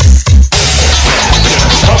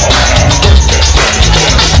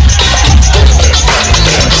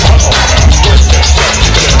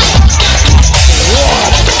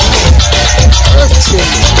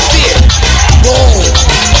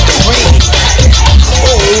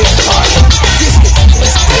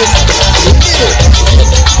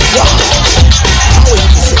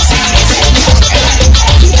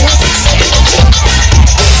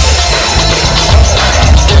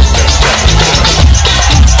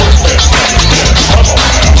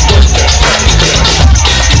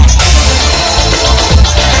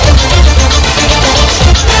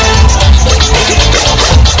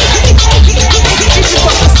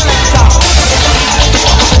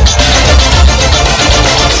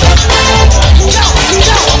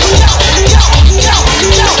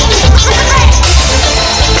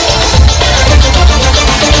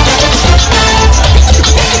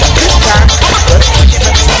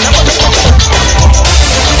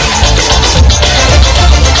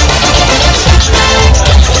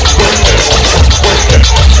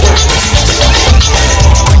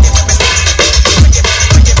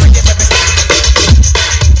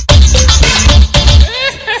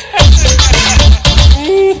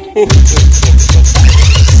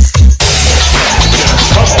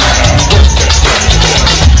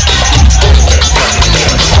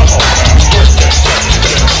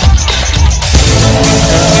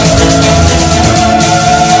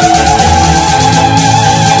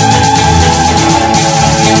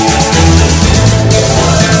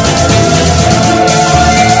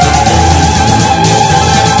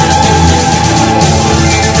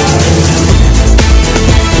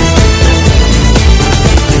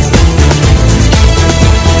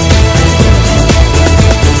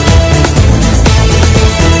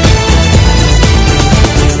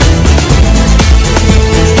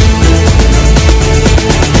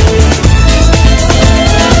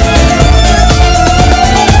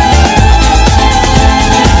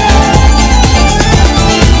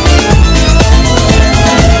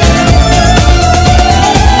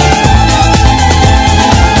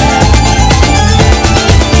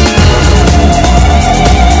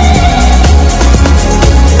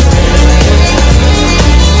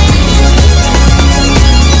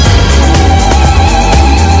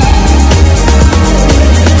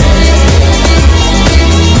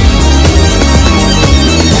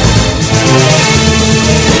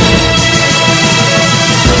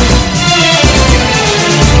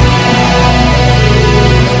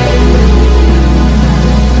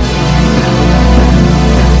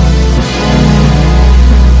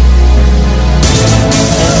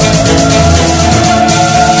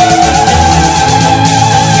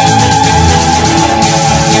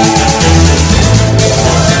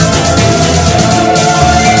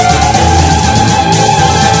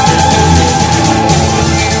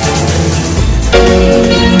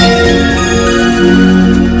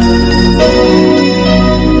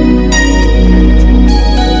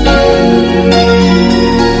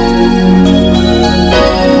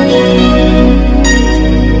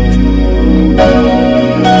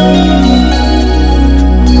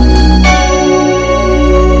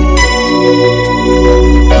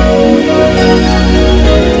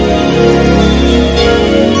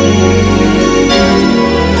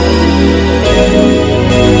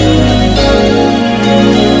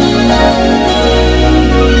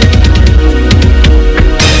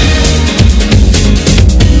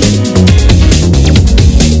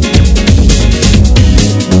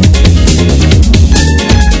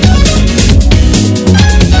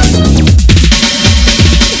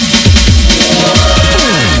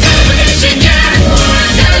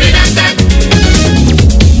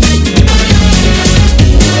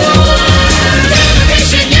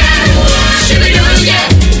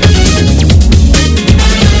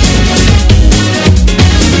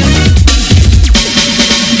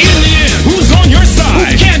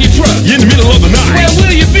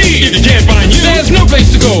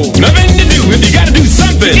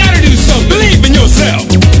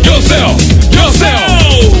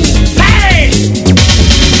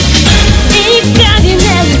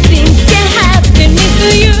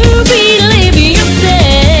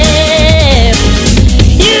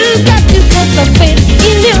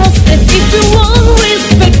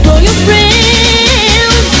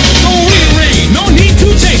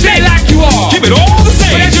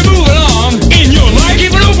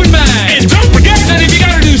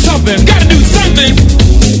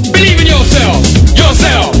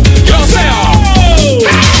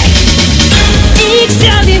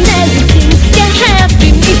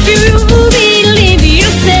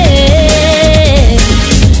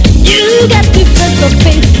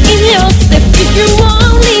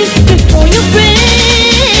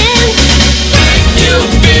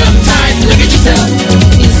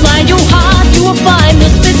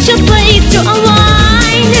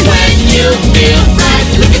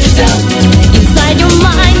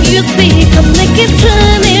 make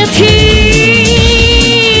eternity.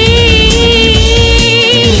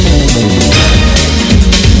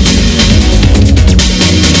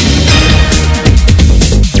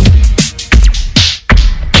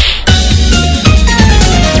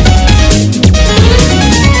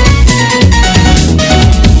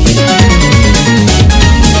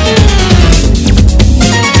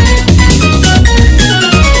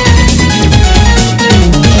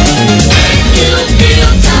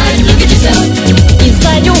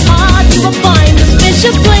 Inside your heart you will find a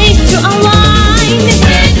special place to align.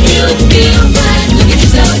 When you feel right, look at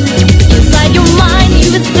yourself. Inside your mind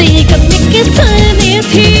you will see cosmic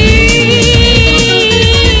eternity.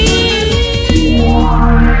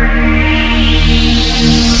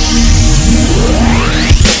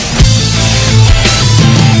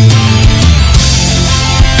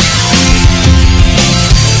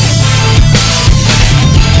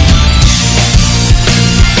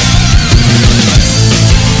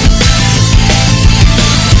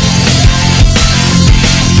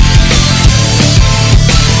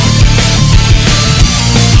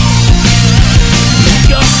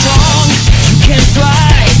 You're strong, you can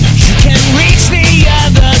fly, you can reach the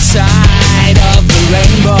other side of the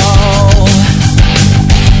rainbow.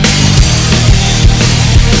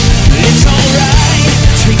 It's alright,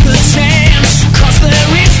 take the chance, 'cause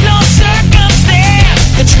there is no circumstance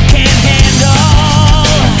that you can't handle.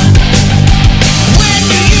 When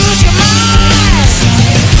you use your mind,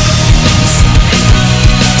 Sonic Boom.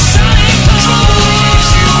 Sonic Boom.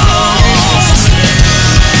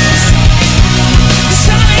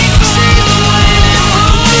 Sonic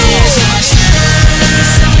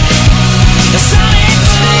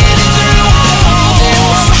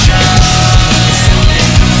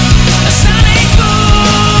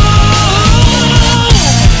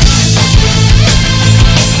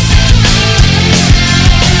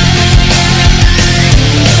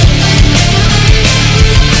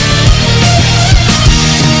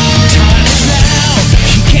Time is now,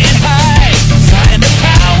 you can't hide. Find the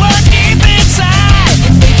power deep inside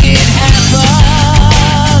and make it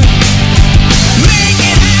happen. Make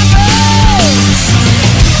it happen.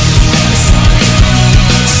 Sonic Boom.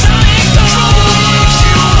 Sonic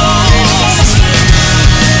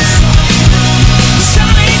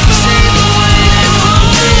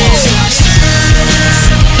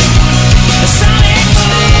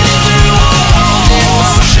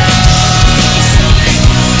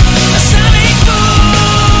Boom.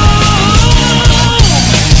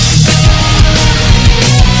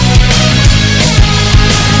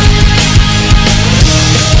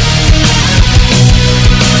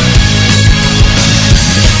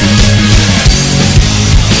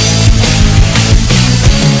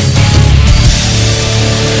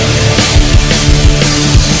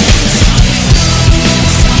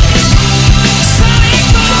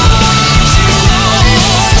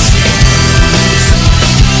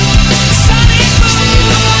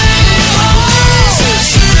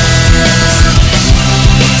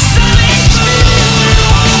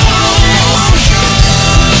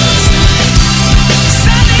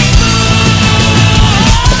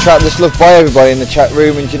 Track that's loved by everybody in the chat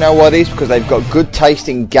room, and do you know why it is? Because they've got good taste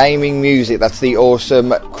in gaming music. That's the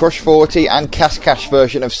awesome Crush 40 and Cash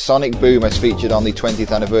version of Sonic Boom as featured on the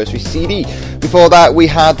 20th anniversary CD. Before that we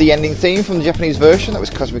had the ending theme from the Japanese version, that was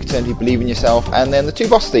Cosmic Eternity, Believe in Yourself, and then the two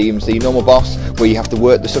boss themes, the normal boss where you have to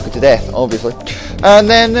work the sucker to death obviously, and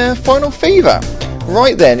then Final Fever.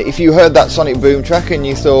 Right then, if you heard that Sonic Boom track and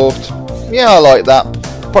you thought, yeah, I like that,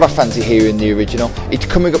 but I fancy hearing the original, it's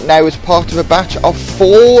coming up now as part of a batch of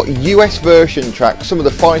 4 US version tracks. Some of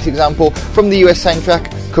the finest example from the US soundtrack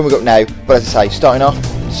coming up now, but as I say, starting off,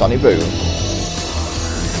 Sonic Boom.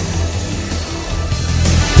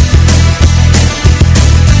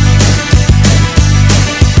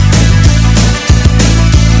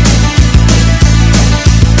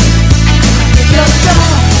 You're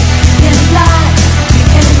strong, you can fly, you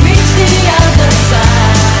can reach the other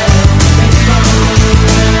side of the rainbow.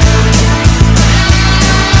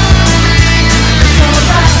 It's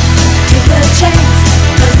alright, take a chance,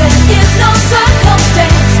 'cause there is no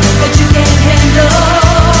circumstance that you can't handle.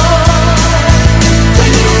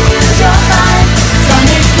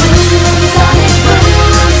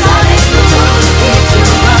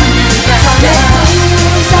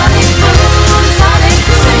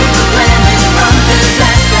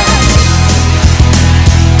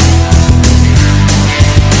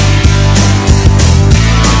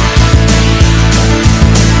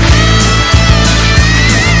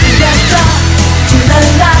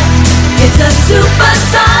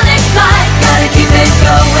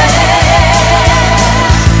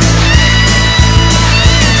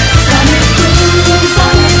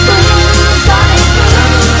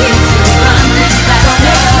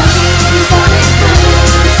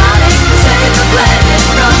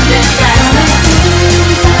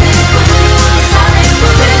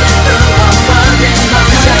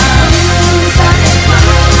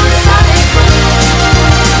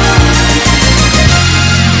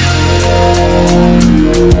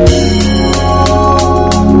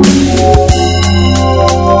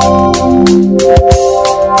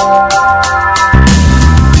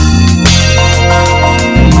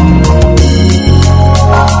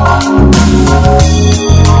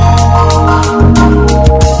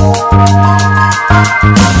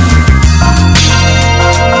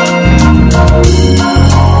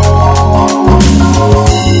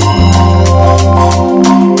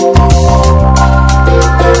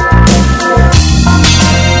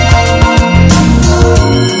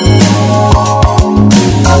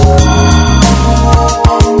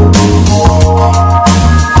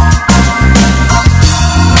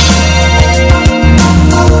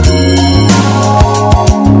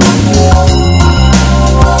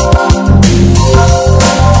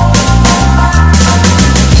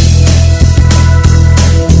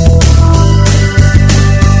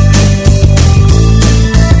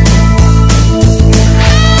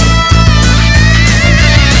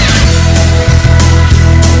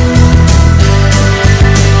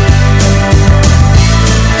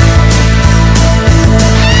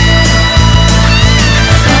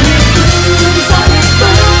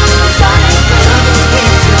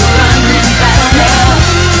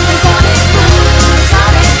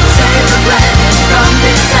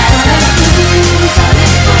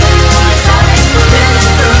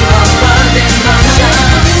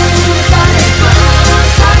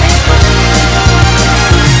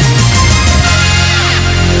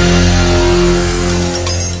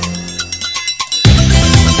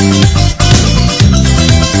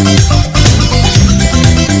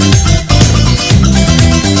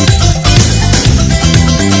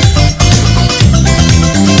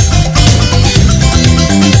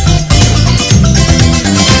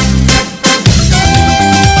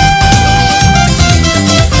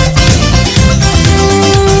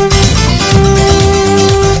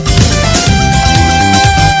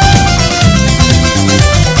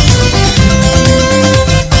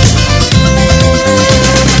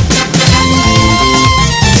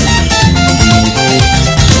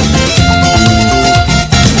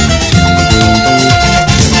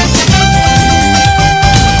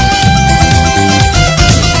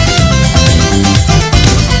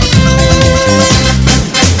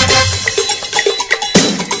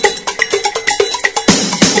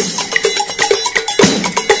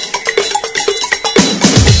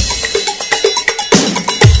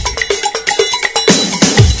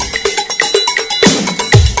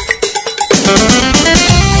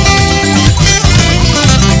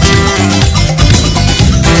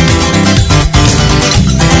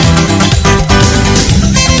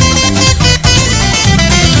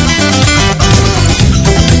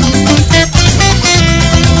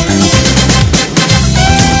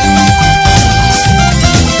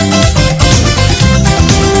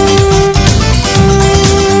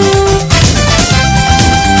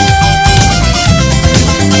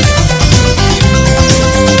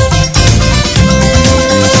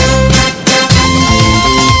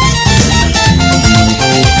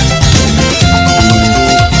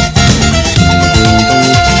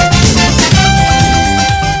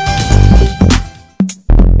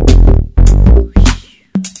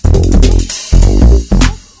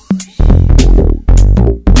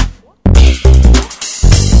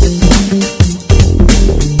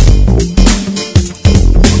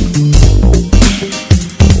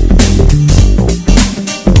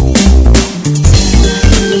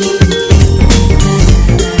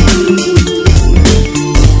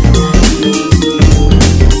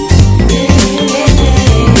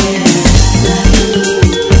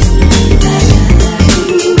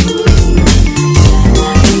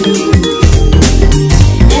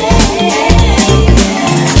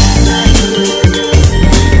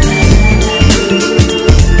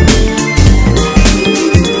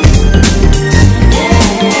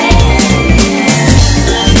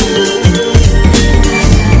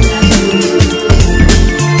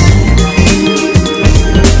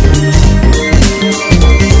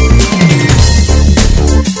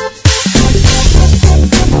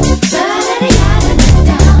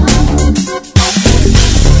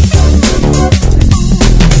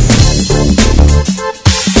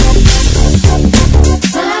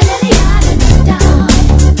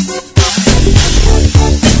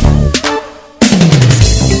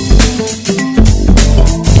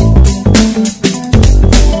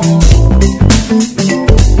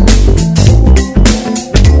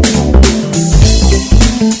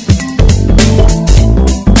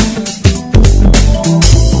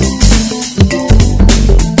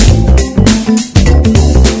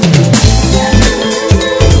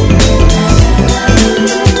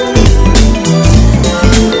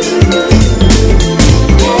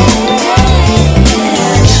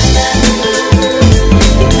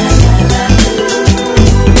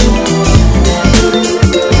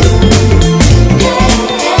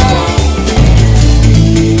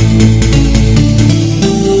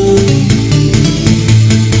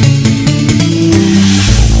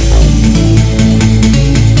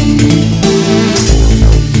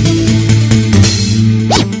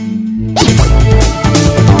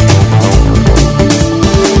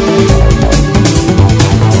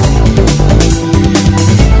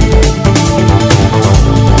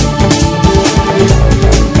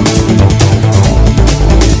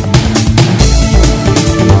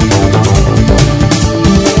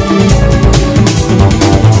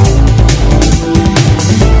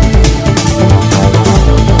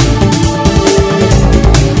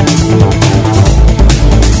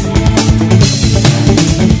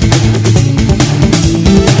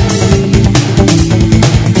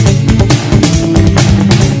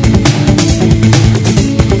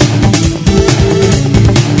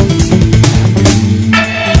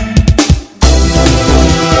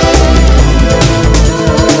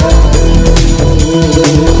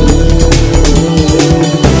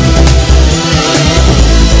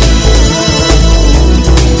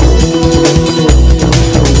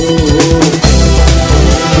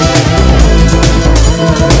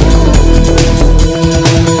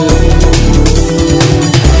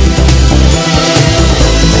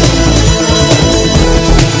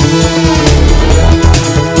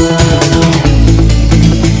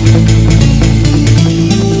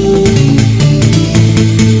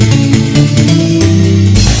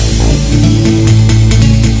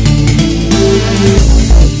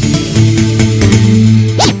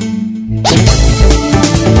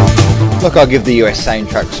 look, I give the US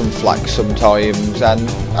soundtrack some flack sometimes, and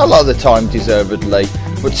a lot of the time deservedly.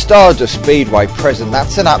 But Stardust Speedway Present,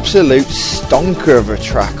 that's an absolute stonker of a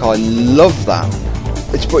track. I love that.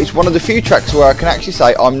 It's one of the few tracks where I can actually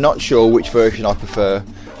say I'm not sure which version I prefer,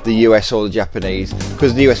 the US or the Japanese,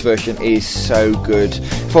 because the US version is so good.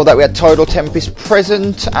 Before that we had Tidal Tempest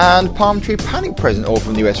Present and Palm Tree Panic Present, all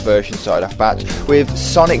from the US version side off batch, with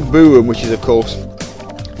Sonic Boom, which is of course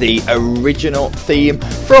the original theme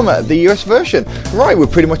from the US version. Right, we're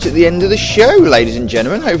pretty much at the end of the show, ladies and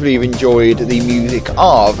gentlemen. Hopefully you've enjoyed the music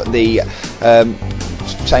of the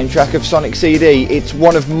soundtrack of Sonic CD. It's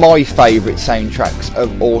one of my favourite soundtracks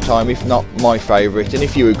of all time, if not my favourite, and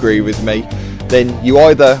if you agree with me, then you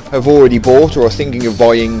either have already bought or are thinking of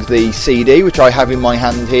buying the CD, which I have in my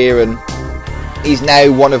hand here and is now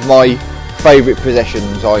one of my favourite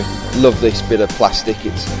possessions. I love this bit of plastic,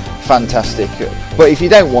 it's fantastic. But if you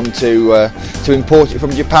don't want to import it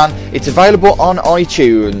from Japan, it's available on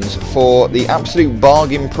iTunes for the absolute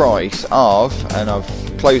bargain price of, and I've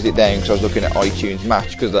closed it down because I was looking at iTunes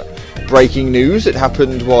Match because that breaking news that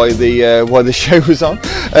happened while the show was on,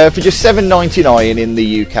 for just $7.99 in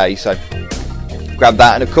the UK. So grab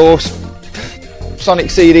that, and of course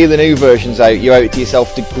Sonic CD, the new version's out. You owe it to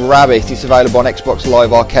yourself to grab it. It's available on Xbox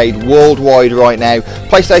Live Arcade worldwide right now,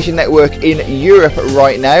 PlayStation Network in Europe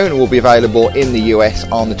right now, and will be available in the US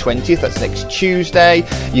on the 20th. That's next Tuesday.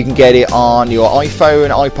 You can get it on your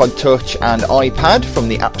iPhone, iPod Touch and iPad from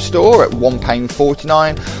the App Store at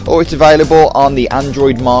 £1.49, or it's available on the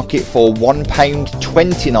Android market for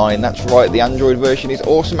 £1.29. That's right, the Android version is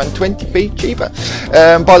awesome and 20p cheaper.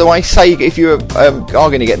 By the way, Sega, if you are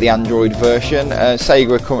going to get the Android version,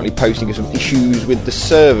 Sega are currently posting some issues with the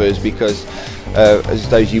servers because, as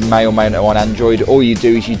those you may or may not know on Android, all you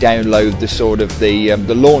do is you download the sort of the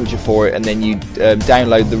launcher for it, and then you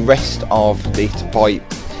download the rest of it by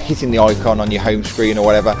hitting the icon on your home screen or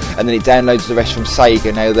whatever, and then it downloads the rest from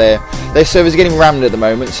Sega. Now their servers are getting rammed at the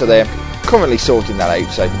moment, so they're currently sorting that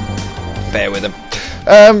out, so bear with them.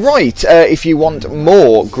 If you want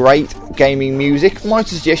more great gaming music, might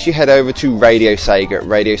suggest you head over to Radio Sega at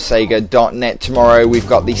radiosega.net. Tomorrow we've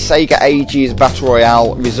got the Sega Ages Battle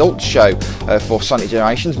Royale results show for Sonic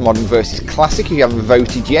Generations Modern vs Classic. If you haven't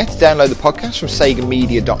voted yet, download the podcast from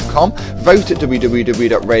segamedia.com, vote at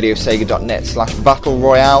www.radiosega.net/Battle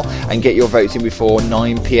Royale and get your votes in before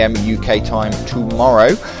 9pm UK time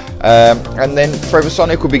tomorrow. And then Forever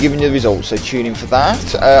Sonic will be giving you the results, so tune in for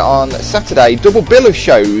that. On Saturday, double bill of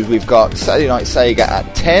shows. We've got Saturday Night Sega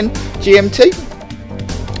at 10 GMT,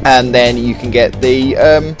 and then you can get the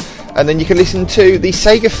and then you can listen to the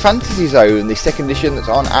Sega Fantasy Zone, the second edition, that's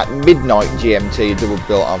on at midnight GMT, double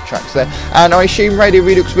bill of tracks there. And I assume Radio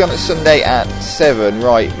Redux will be on at Sunday at 7.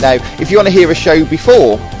 Right, now if you want to hear a show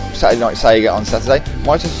before Saturday Night Sega on Saturday,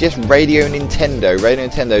 might I suggest Radio Nintendo,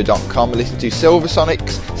 radionintendo.com, and listen to Silver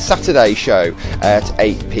Sonic's Saturday show at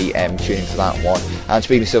 8pm. Tune in for that one. And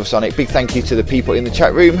speaking of Silver Sonic, big thank you to the people in the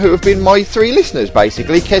chat room who have been my 3 listeners,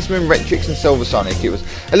 basically, Kesman, Retrix and Silver Sonic. It was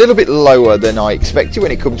a little bit lower than I expected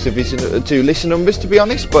when it comes to listen numbers, to be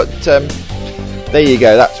honest, but there you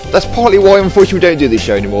go. That's partly why, unfortunately, we don't do this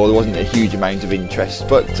show anymore. There wasn't a huge amount of interest,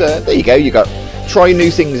 but there you go. You got try new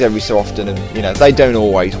things every so often, and they don't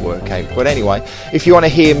always work out. But anyway, if you want to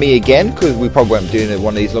hear me again, because we probably won't be doing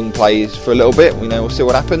one of these long plays for a little bit, we'll see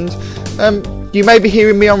what happens. You may be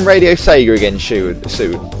hearing me on Radio Sega again soon,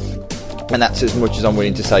 and that's as much as I'm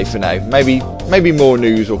willing to say for now. Maybe more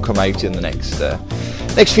news will come out in the next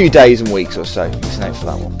few days and weeks or so. Listen out for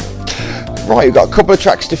that one. Right, we've got a couple of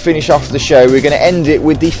tracks to finish off the show. We're going to end it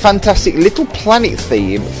with the fantastic Little Planet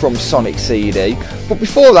theme from Sonic CD. But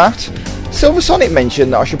before that, Silver Sonic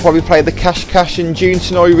mentioned that I should probably play the Cash Cash and June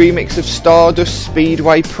Sonoy remix of Stardust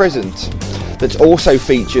Speedway Present, that's also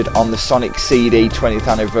featured on the Sonic CD 20th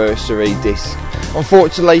anniversary disc.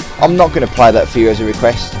 Unfortunately, I'm not going to play that for you as a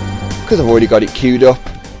request, because I've already got it queued up.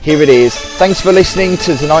 Here it is. Thanks for listening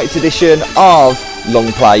to tonight's edition of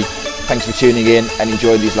Long Play. Thanks for tuning in and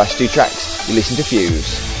enjoy these last 2 tracks. You listen to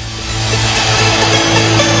Fuse.